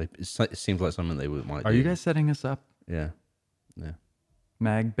that. It seems like something they might do. Are you guys setting us up? Yeah. Yeah.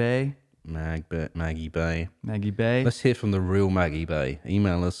 Mag Bay? Maggie Bay. Maggie Bay? Let's hear from the real Maggie Bay.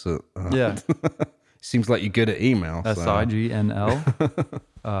 Email us at... Yeah. Seems like you're good at email. SIGNL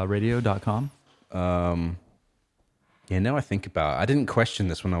radio.com. Yeah, now I think about it. I didn't question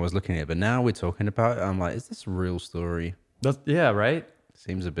this when I was looking at it, but now we're talking about it. I'm like, is this a real story? Yeah, right?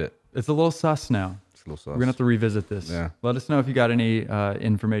 Seems a bit... It's a little sus now. It's a little sus. We're going to have to revisit this. Yeah. Let us know if you got any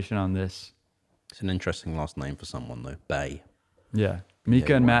information on this. It's an interesting last name for someone, though. Bay. Yeah.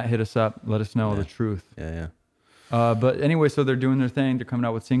 Mika and Matt hit us up. Let us know the truth. Yeah. But anyway, so they're doing their thing. They're coming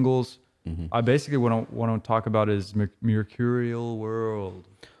out with singles. I basically what I want to talk about is Mercurial World.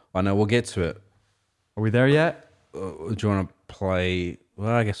 I know. We'll get to it. Are we there yet? Do you want to play... Well,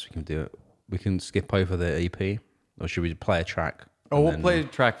 I guess we can do it. We can skip over the EP. Or should we play a track? Oh, we'll play a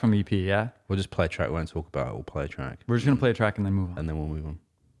track from EP, yeah? We'll just play a track. We won't talk about it. We'll play a track. We're just going to play a track and then move on. And then we'll move on.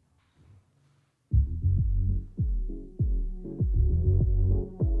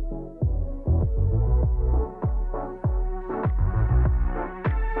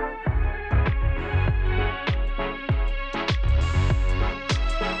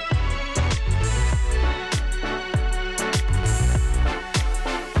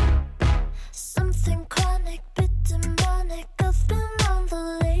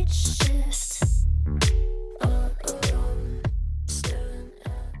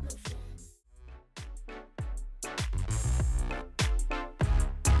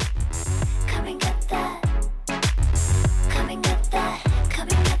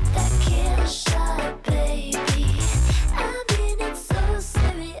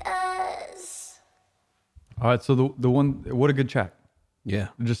 All right, so the one, what a good track. Yeah.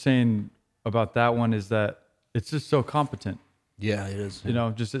 Just saying about that one is that it's just so competent. Yeah, it is. You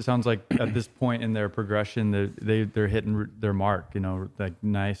know, just it sounds like at this point in their progression, they're hitting their mark. You know, like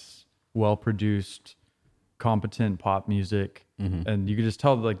nice, well produced, competent pop music, and you could just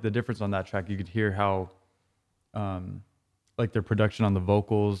tell like the difference on that track. You could hear how, like their production on the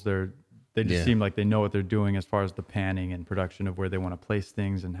vocals, they just seem like they know what they're doing as far as the panning and production of where they want to place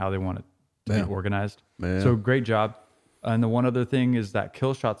things and how they want it to be organized. Yeah. So great job. And the one other thing is that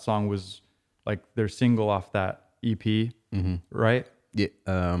Killshot song was like their single off that EP, right? Yeah.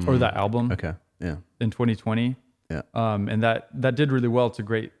 Or that album. Okay. Yeah. In 2020. Yeah. And that did really well. It's a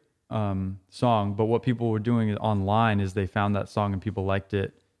great song. But what people were doing online is they found that song and people liked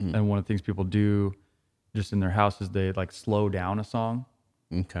it. And one of the things people do just in their house is they like slow down a song.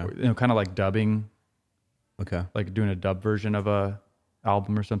 Okay. You know, kind of like dubbing, Okay. like doing a dub version of a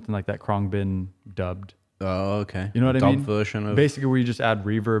album or something like that. Khruangbin dubbed. Oh, okay. You know what I Dub mean? version of. Basically, where you just add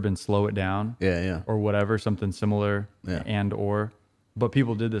reverb and slow it down. Yeah. Or whatever, something similar. Yeah. And or. But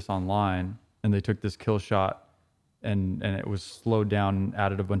people did this online and they took this kill shot and it was slowed down and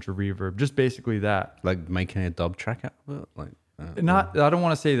added a bunch of reverb. Just basically that. Like making a dub track out of it? Like. Not, I don't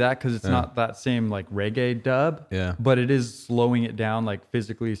want to say that because it's not that same like reggae dub. Yeah. But it is slowing it down, like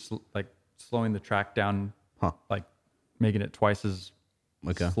physically, like slowing the track down, like making it twice as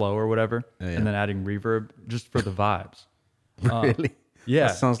slow or whatever, and then adding reverb just for the vibes. Really? Yeah.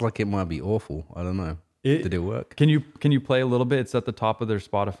 That sounds like it might be awful. I don't know. Did it work? Can you play a little bit? It's at the top of their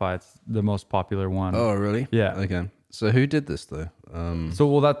Spotify. It's the most popular one. Oh, really? Yeah. Okay. So who did this though?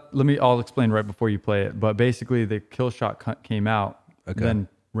 So I'll explain right before you play it. But basically, the kill shot came out. Okay. Then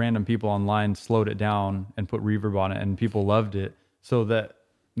random people online slowed it down and put reverb on it, and people loved it. So that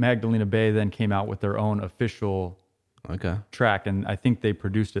Magdalena Bay then came out with their own official track, and I think they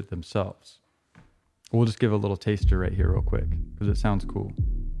produced it themselves. We'll just give a little taster right here real quick because it sounds cool.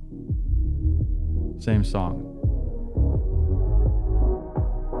 Same song.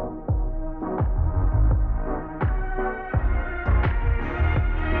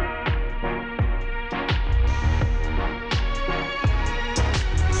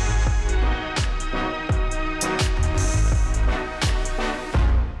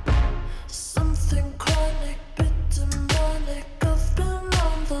 Something chronic, bit demonic. I've been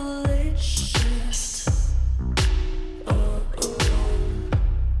on the late shift.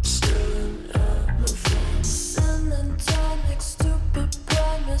 Staring at my phone. Sin and tonic, stupid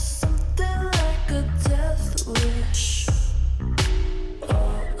promise. Something like a death wish.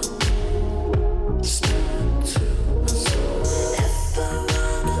 Staring to my soul. If I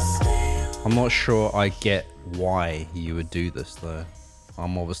wanna stay I'm not sure I get why you would do this though.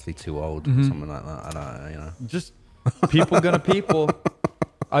 I'm obviously too old or something like that. I don't, you know. Just people gonna people.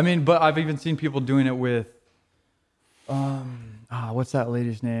 I mean, but I've even seen people doing it with, what's that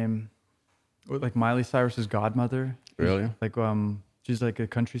lady's name? With, like Miley Cyrus's godmother. Really? Like she's like a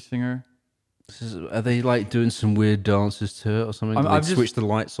country singer. Are they like doing some weird dances to it or something? Do I've they just- switch the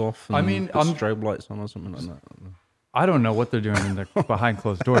lights off and I mean, put strobe lights on or something like that? I don't know what they're doing in the behind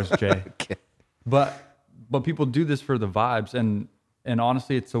closed doors, Jay. Okay. But people do this for the vibes, and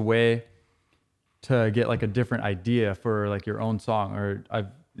honestly, it's a way to get like a different idea for like your own song. Or I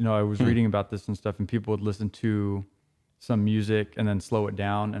was reading about this and stuff, and people would listen to some music and then slow it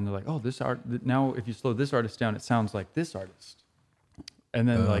down, and they're like, oh, now if you slow this artist down, it sounds like this artist. And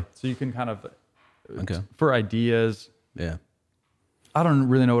then so you can kind of for ideas. Yeah. I don't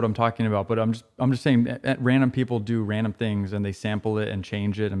really know what I'm talking about, but I'm just saying random people do random things and they sample it and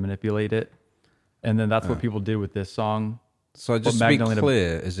change it and manipulate it. And then that's what people did with this song. So just to be Magdalena-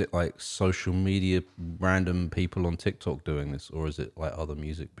 clear, is it like social media, random people on TikTok doing this, or is it like other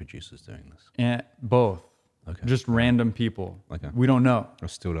music producers doing this? And both. Okay. Just random people. Okay. We don't know. I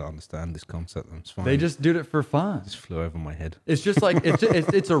still don't understand this concept. It's fine. They just did it for fun. Just flew over my head. It's just like it's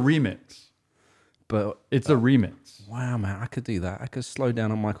a remix. But It's a remix. wow, man, I could do that. I could slow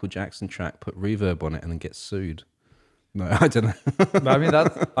down a Michael Jackson track, put reverb on it, and then get sued. No, I don't know. But I mean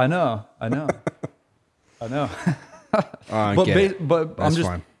I know. I But get it. but That's I'm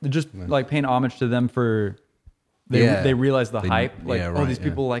fine. just like paying homage to them for they realized the hype. Like, yeah, oh, right, these yeah.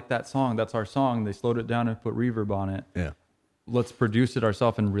 people like that song. That's our song. They slowed it down and put reverb on it. Yeah, Let's produce it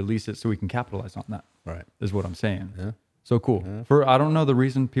ourselves and release it so we can capitalize on that. right. Is what I'm saying. Yeah, So cool. I don't know the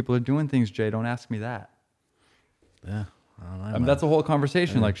reason people are doing things, Jay. Don't ask me that. yeah. I don't know. I mean, that's a whole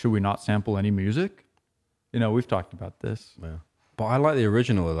conversation. Like, should we not sample any music? You know, we've talked about this. Yeah. But I like the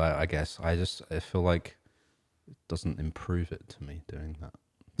original of that, I guess. I feel like it doesn't improve it to me doing that.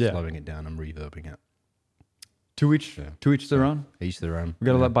 Yeah. Slowing it down and reverbing it. To each their own. Each their own. We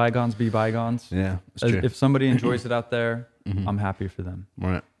got to yeah. let bygones be bygones. Yeah, it's true. If somebody enjoys it out there, I'm happy for them.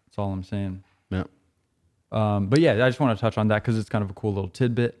 Right. That's all I'm saying. Yeah. But yeah, I just want to touch on that because it's kind of a cool little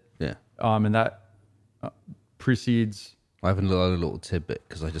tidbit. Yeah. And that precedes. I have another little tidbit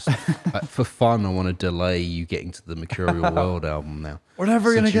because I just, for fun, I want to delay you getting to the Mercurial World album now. We're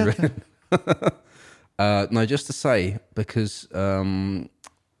never gonna get there. No, just to say, because, you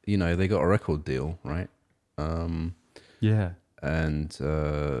know, they got a record deal, right? Yeah. And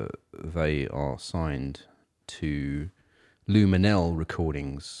they are signed to Luminel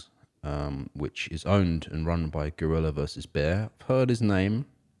Recordings, which is owned and run by Gorilla vs. Bear. I've heard his name.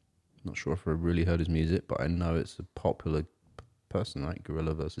 Not sure if I've really heard his music, but I know it's a popular person, right?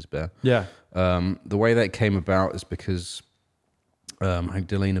 Gorilla vs. Bear. Yeah. The way that came about is because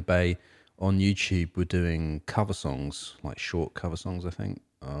Magdalena Bay on YouTube were doing cover songs, like short cover songs, I think.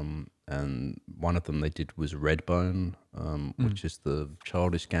 And one of them they did was Redbone, which is the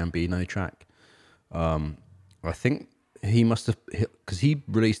Childish Gambino track. I think he must have, because he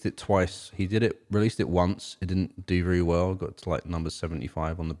released it twice. He released it once. It didn't do very well. Got to like number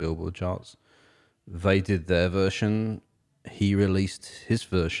 75 on the Billboard charts. They did their version. He released his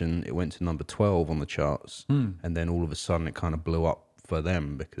version. It went to number 12 on the charts. And then all of a sudden it kind of blew up for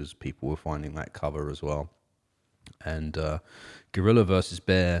them because people were finding that cover as well. And Gorilla vs.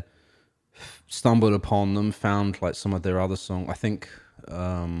 Bear stumbled upon them, found like some of their other songs. I think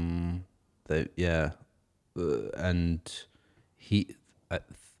and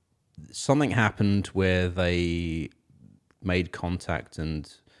something happened where they made contact,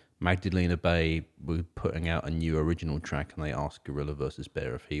 and Magdalena Bay were putting out a new original track, and they asked Gorilla vs.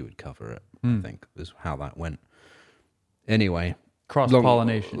 Bear if he would cover it. I think is how that went. Anyway,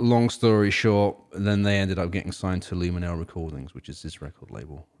 Cross-pollination. Long story short, then they ended up getting signed to Luminel Recordings, which is his record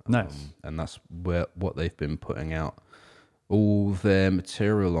label. Nice. And that's what they've been putting out all their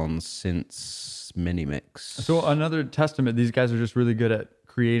material on since Minimix. So another testament, these guys are just really good at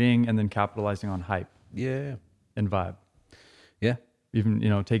creating and then capitalizing on hype Yeah. and vibe. Yeah.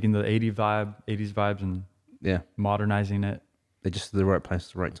 Even, taking the 80s vibes and Yeah. modernizing it. They're just at the right place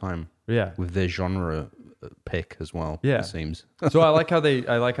at the right time. Yeah. With their genre pick as well, Yeah. it seems. So I like how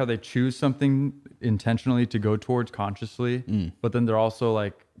they choose something intentionally to go towards consciously, but then they're also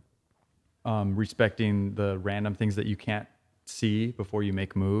like respecting the random things that you can't see before you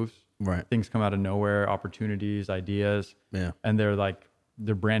make moves. Right. Things come out of nowhere, opportunities, ideas. Yeah. And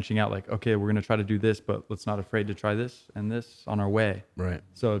they're branching out like, okay, we're going to try to do this, but let's not afraid to try this and this on our way. Right.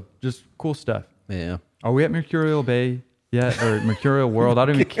 So just cool stuff. Yeah. Are we at Mercurial Bay yet? Or Mercurial World? I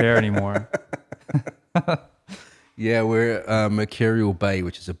don't even care anymore. Yeah, we're at Mercurial Bay,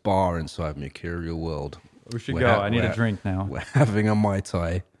 which is a bar inside Mercurial World. We should go. I need a drink now. We're having a Mai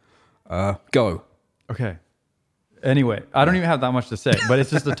Tai. Go. Okay. Anyway, I don't even have that much to say, but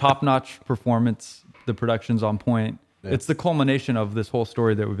it's just a top-notch performance. The production's on point. Yeah. It's the culmination of this whole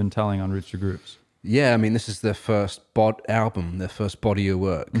story that we've been telling on Roots to Grooves. Yeah, I mean, this is their first album, their first body of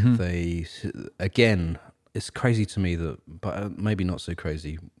work. They, again, it's crazy to me that, but maybe not so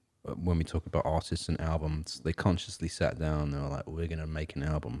crazy when we talk about artists and albums. They consciously sat down and they were like, we're going to make an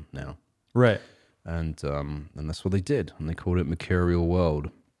album now. Right. And that's what they did. And they called it Mercurial World.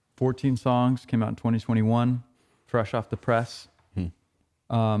 14 songs, came out in 2021, fresh off the press.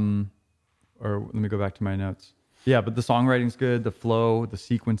 Or let me go back to my notes. Yeah, but the songwriting's good. The flow, the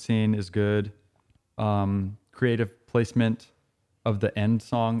sequencing is good. Creative placement of the end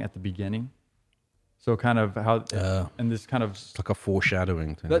song at the beginning. So kind of how, and this kind of... It's like a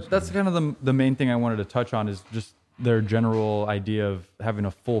foreshadowing thing. That's kind of the main thing I wanted to touch on is just their general idea of having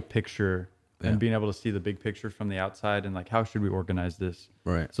a full picture and being able to see the big picture from the outside and like, how should we organize this?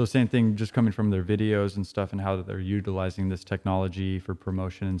 Right. So same thing, just coming from their videos and stuff and how they're utilizing this technology for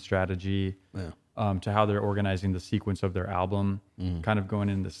promotion and strategy, to how they're organizing the sequence of their album, kind of going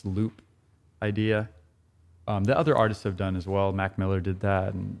in this loop idea. The other artists have done as well. Mac Miller did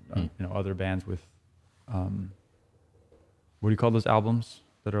that, and other bands with, what do you call those albums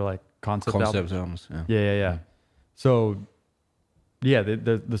that are like concept albums? Yeah. So, yeah,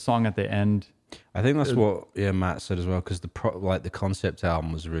 the song at the end. I think that's what Matt said as well, because the concept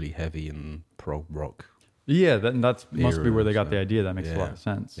album was really heavy in prog rock. Yeah, that's must be where they got the idea. That makes a lot of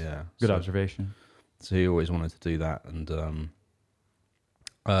sense. Yeah, good observation. So he always wanted to do that, and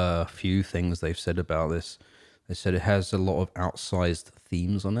a few things they've said about this. They said it has a lot of outsized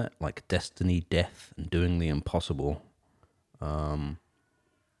themes on it, like destiny, death, and doing the impossible.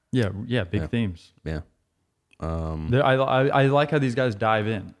 Big themes. Yeah. I like how these guys dive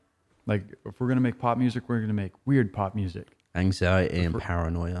in. Like, if we're gonna make pop music, we're gonna make weird pop music. Anxiety and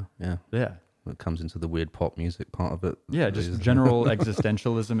paranoia. Yeah. Yeah. It comes into the weird pop music part of it. Yeah, just general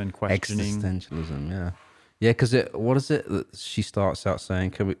existentialism and questioning. Existentialism, yeah. Yeah, because what is it that she starts out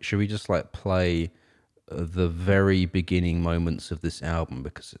saying? Should we just like play the very beginning moments of this album?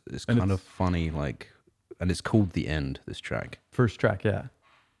 Because it's And kind it's- of funny, like, and it's called The End, this track. First track, yeah.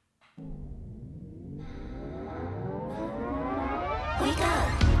 Wake up!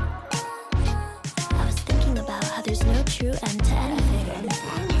 I was thinking about how there's no true end to anything.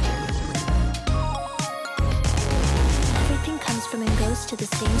 Everything comes from and goes to the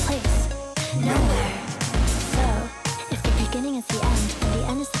same place. Nowhere. So, if the beginning is the end, and the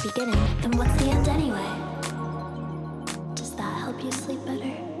end is the beginning, then what's the end anyway? Does that help you sleep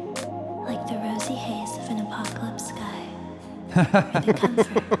better? Like the rosy haze of an apocalypse sky. Or the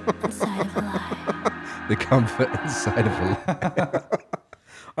comfort inside of a lie. The comfort inside of a lie.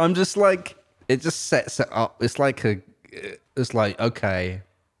 I'm just like, it just sets it up. It's like okay,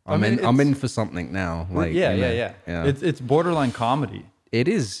 I'm in for something now. Like, yeah, you know, yeah. It's borderline comedy, It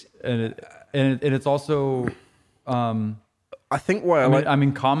is. and it's also, I think why I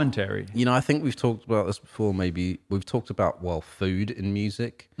mean commentary. you know, I think we've talked about this before. Maybe we've talked about food in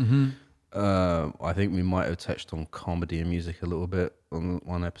music. I think we might have touched on comedy and music a little bit on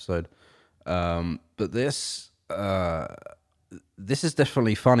one episode. But this is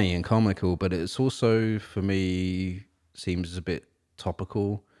definitely funny and comical, but it's also, for me, seems a bit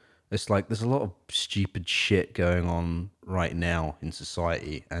topical. It's like there's a lot of stupid shit going on right now in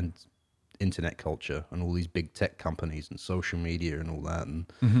society and internet culture and all these big tech companies and social media and all that, and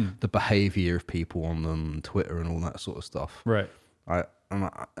the behavior of people on them, and Twitter and all that sort of stuff. Right. I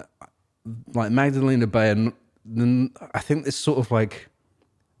like Magdalena Bay, and then I think it's sort of like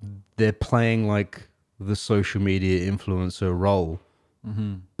they're playing like the social media influencer role,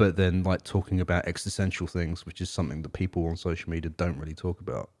 but then like talking about existential things, which is something that people on social media don't really talk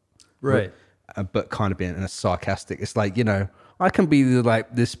about. Right. But kind of being in a sarcastic. It's like, you know, I can be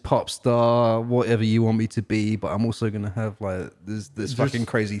like this pop star, whatever you want me to be, but I'm also gonna have like this fucking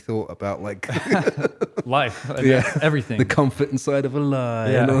crazy thought about like Life. Yeah. Everything. the comfort inside of a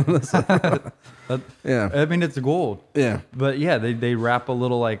lie. Yeah. And all that stuff. Yeah. I mean, it's gold. Yeah. But yeah, they wrap a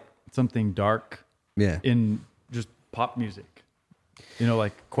little like something dark Yeah. in just pop music. You know,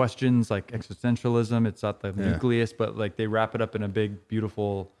 like questions, like existentialism. It's not the nucleus, but like they wrap it up in a big,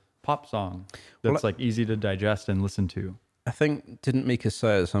 beautiful pop song that's like easy to digest and listen to. I think, didn't Mika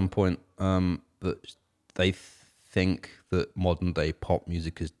say at some point that they think that modern day pop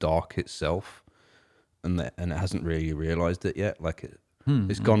music is dark itself, and it hasn't really realized it yet. Like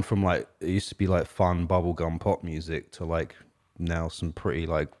it's gone from like, it used to be like fun bubblegum pop music to like now some pretty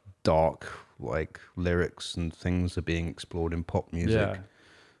like dark like lyrics and things are being explored in pop music.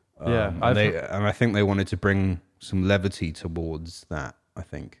 Yeah. And I think they wanted to bring some levity towards that, I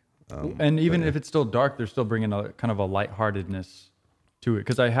think. And even if it's still dark, they're still bringing a kind of a lightheartedness to it.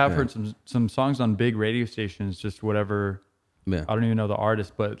 Because I have heard some songs on big radio stations, just whatever. Yeah. I don't even know the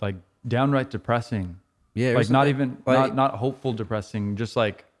artist, but like downright depressing. Yeah, like isn't not it- even like- not hopeful depressing. Just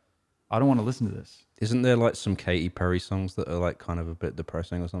like I don't want to listen to this. Isn't there like some Katy Perry songs that are like kind of a bit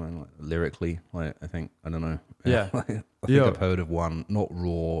depressing or something, like lyrically? Like I don't know. Yeah. I think Yeah. I've heard of one, not Raw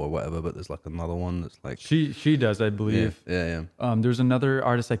or whatever, but there's like another one that's like She does, I believe. yeah. There's another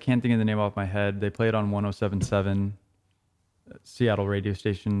artist I can't think of the name off my head. They play it on 107.7 Seattle radio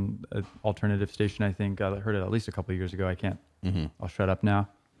station, alternative station. I think I heard it at least a couple of years ago. I can't. I'll shut up now.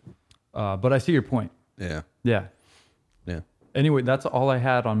 But I see your point. Yeah. Yeah. Yeah. Anyway, that's all I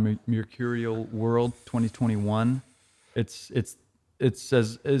had on Mercurial World 2021. It's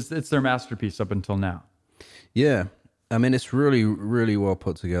their masterpiece up until now. Yeah. I mean, it's really, really well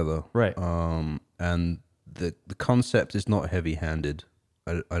put together. Right. And the concept is not heavy-handed.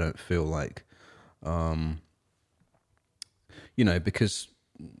 I don't feel like, you know, because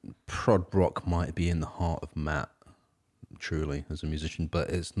prog rock might be in the heart of Matt, truly, as a musician, but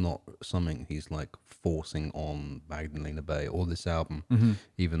it's not something he's like forcing on Magdalena Bay or this album,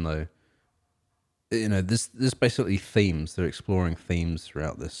 even though, you know, there's basically themes. They're exploring themes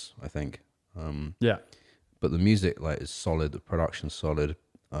throughout this, I think. Yeah. But the music like is solid, the production's solid.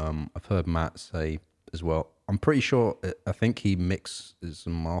 I've heard Matt say as well. I'm pretty sure. I think he mixes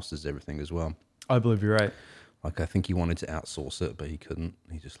and masters everything as well. I believe you're right. Like I think he wanted to outsource it, but he couldn't.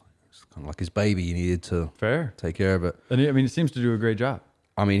 He just like it's kind of like his baby. He needed to Fair. take care of it. And I mean, it seems to do a great job.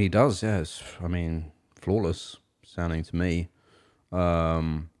 I mean, he does. Yes. I mean, flawless sounding to me.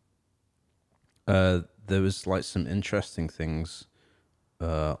 There was like some interesting things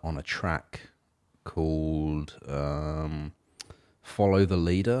on a track called "Follow the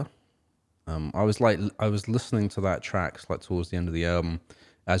Leader." I was listening to that track like towards the end of the album,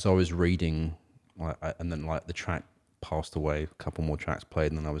 as I was reading, and then like the track passed away, a couple more tracks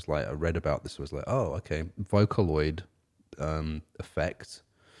played, and then I read about this. I was like, oh, okay, Vocaloid effect.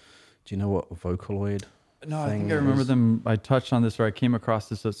 Do you know what Vocaloid? No, I think I remember them. I touched on this, or I came across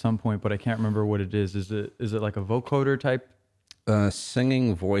this at some point, but I can't remember what it is. Is it like a vocoder type?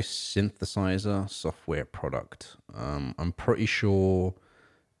 Singing voice synthesizer software product. I'm pretty sure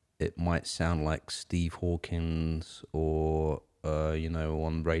it might sound like Steve Hawkins or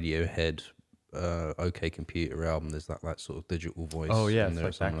on Radiohead, OK Computer album. There's that sort of digital voice. Oh yeah, in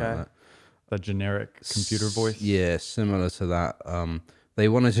it's there, like that guy. That generic computer voice. Yeah, similar to that. They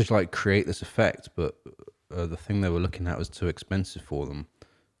wanted to like create this effect, but the thing they were looking at was too expensive for them.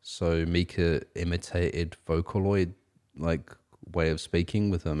 So Mika imitated Vocaloid like way of speaking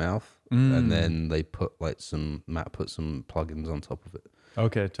with her mouth, and then they Matt put some plugins on top of it.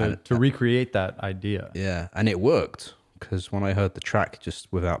 Okay, to recreate that idea. Yeah, and it worked, because when I heard the track,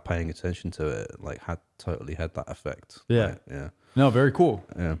 just without paying attention to it, like totally had that effect. Yeah, like, yeah. No, very cool.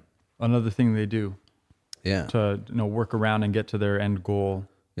 Yeah, another thing they do. Yeah, to work around and get to their end goal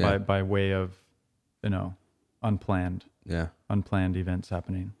by way of unplanned events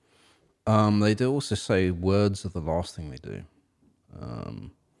happening. They do also say words are the last thing they do.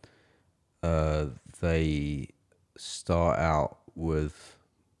 They start out with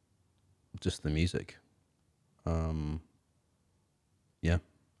just the music.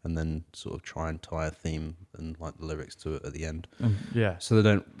 And then sort of try and tie a theme and like the lyrics to it at the end. So they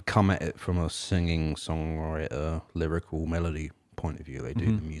don't come at it from a singing, songwriter, lyrical melody point of view. They do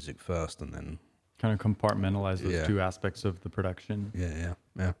the music first and then kind of compartmentalize those two aspects of the production.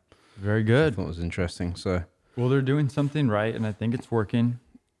 Yeah. Very good. I thought it was interesting. So, well, they're doing something right, and I think it's working.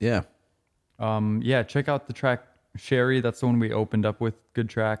 Yeah. Check out the track Sherry. That's the one we opened up with. Good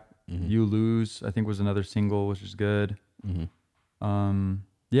track. You Lose, I think, was another single, which is good.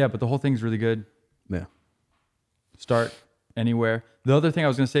 But the whole thing's really good. Yeah. Start anywhere. The other thing I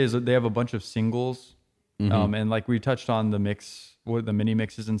was going to say is that they have a bunch of singles. And like we touched on the mini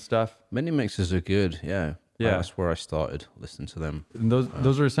mixes and stuff. Mini mixes are good. Yeah. That's where I started listening to them. And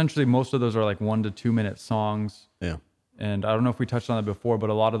those are essentially, most of those are like 1 to 2 minute songs. Yeah. And I don't know if we touched on it before, but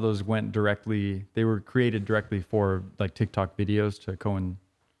a lot of those they were created directly for like TikTok videos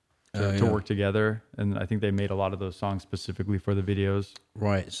to work together. And I think they made a lot of those songs specifically for the videos.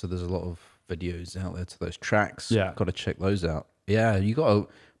 Right. So there's a lot of videos out there to those tracks. Yeah. Got to check those out. Yeah. You got to,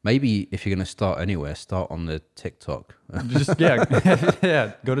 maybe if you're going to start anywhere, start on the TikTok.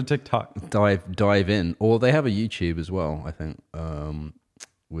 Go to TikTok. Dive in. Or they have a YouTube as well, I think,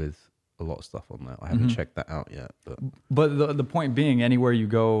 with a lot of stuff on there. I haven't checked that out yet. But the point being, anywhere you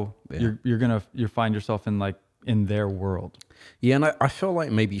go, you're find yourself in their world. Yeah, and I feel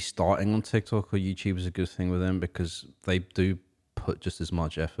like maybe starting on TikTok or YouTube is a good thing with them, because they do put just as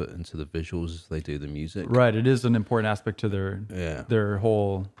much effort into the visuals as they do the music. Right, it is an important aspect to their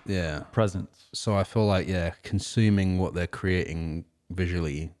whole presence. So I feel like consuming what they're creating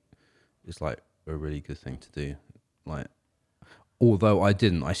visually is like a really good thing to do. Like, although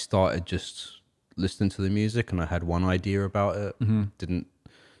I started just listening to the music and I had one idea about it.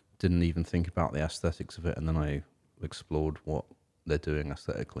 Didn't even think about the aesthetics of it, and then I explored what they're doing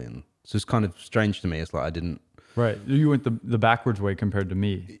aesthetically, and so it's kind of strange to me. It's like I didn't. Right, you went the backwards way compared to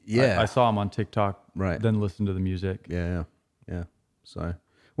me. Yeah, I saw him on TikTok. Right, then listened to the music. Yeah. So,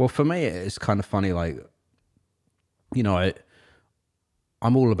 well, for me, it's kind of funny. Like,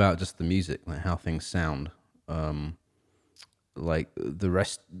 I'm all about just the music, like how things sound. Like the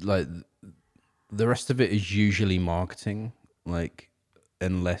rest of it is usually marketing. Like,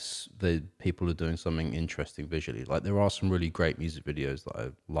 unless the people are doing something interesting visually. Like, there are some really great music videos that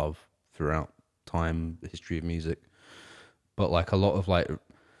I love throughout time, the history of music. But like a lot of like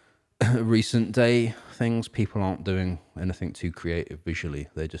recent day things, people aren't doing anything too creative visually.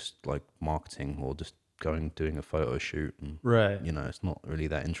 They're just like marketing or just doing a photo shoot. And, it's not really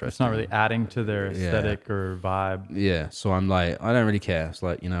that interesting. It's not really adding to their aesthetic or vibe. Yeah. So I'm like, I don't really care. It's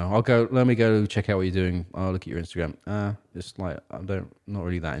like, let me go check out what you're doing. I'll look at your Instagram. It's like, not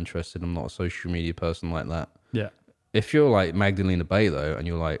really that interested. I'm not a social media person like that. Yeah. If you're like Magdalena Bay though, and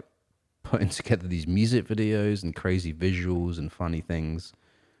you're like putting together these music videos and crazy visuals and funny things,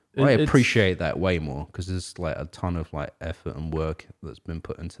 I appreciate that way more, because there's like a ton of like effort and work that's been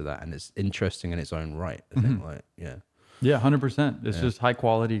put into that, and it's interesting in its own right. I think 100%. It's just high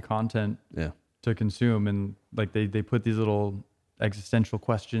quality content to consume, and like they put these little existential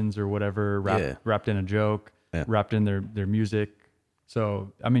questions or whatever wrapped in a joke, wrapped in their music.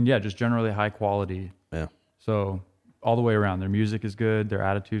 So I mean, just generally high quality. Yeah. So all the way around, their music is good, their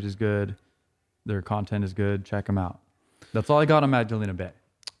attitude is good, their content is good. Check them out. That's all I got on Magdalena Bay.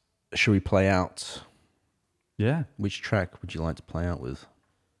 should we play out? Yeah. Which track would you like to play out with?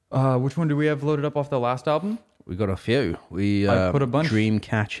 Which one do we have loaded up off the last album? We got a few. I put a bunch. Dream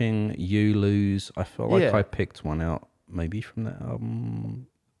Catching, You Lose. I felt like Yeah. I picked one out maybe from that album.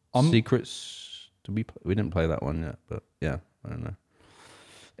 Secrets. We didn't play that one yet, but yeah, I don't know.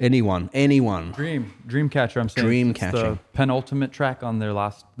 Anyone. Dreamcatcher. I'm saying it's Dreamcatcher. the penultimate track on their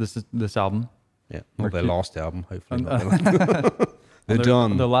this album. Yeah, not their last album. Hopefully, not they're Their-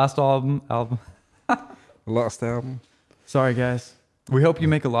 done. The last album. Last album. Sorry, guys. We hope you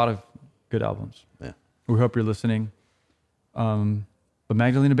make a lot of good albums. Yeah. We hope you're listening. But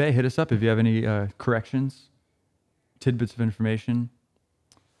Magdalena Bay, hit us up if you have any corrections, tidbits of information.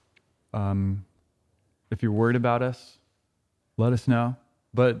 If you're worried about us, let us know.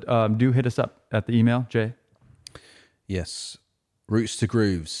 But do hit us up at the email, Jay. Yes. Roots to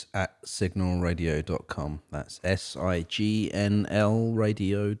Grooves at signalradio.com. That's SIGNL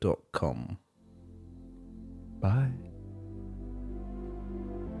radio.com. Bye.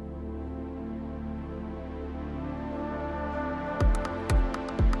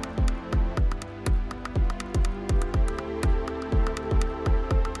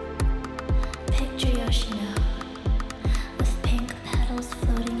 Picture Yoshino with pink petals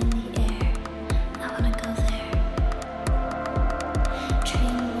floating in the air. I wanna go there.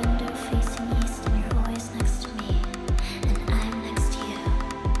 Train window facing east, and you're always next to me. And I'm next to you.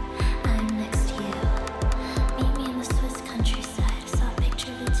 I'm next to you. Meet me in the Swiss countryside. I saw a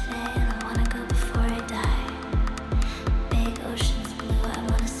picture of it today, and I wanna go before I die. Big oceans blue, I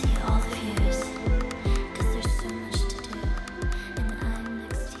wanna see all the views. 'Cause there's so much to do. And I'm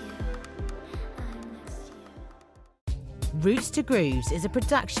next to you. I'm next to you. Roots to Grooves is a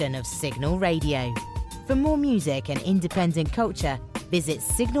production of Signal Radio. For more music and independent culture, visit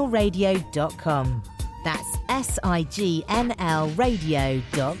signalradio.com. That's SIGNL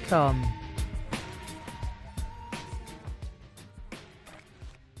radio.com.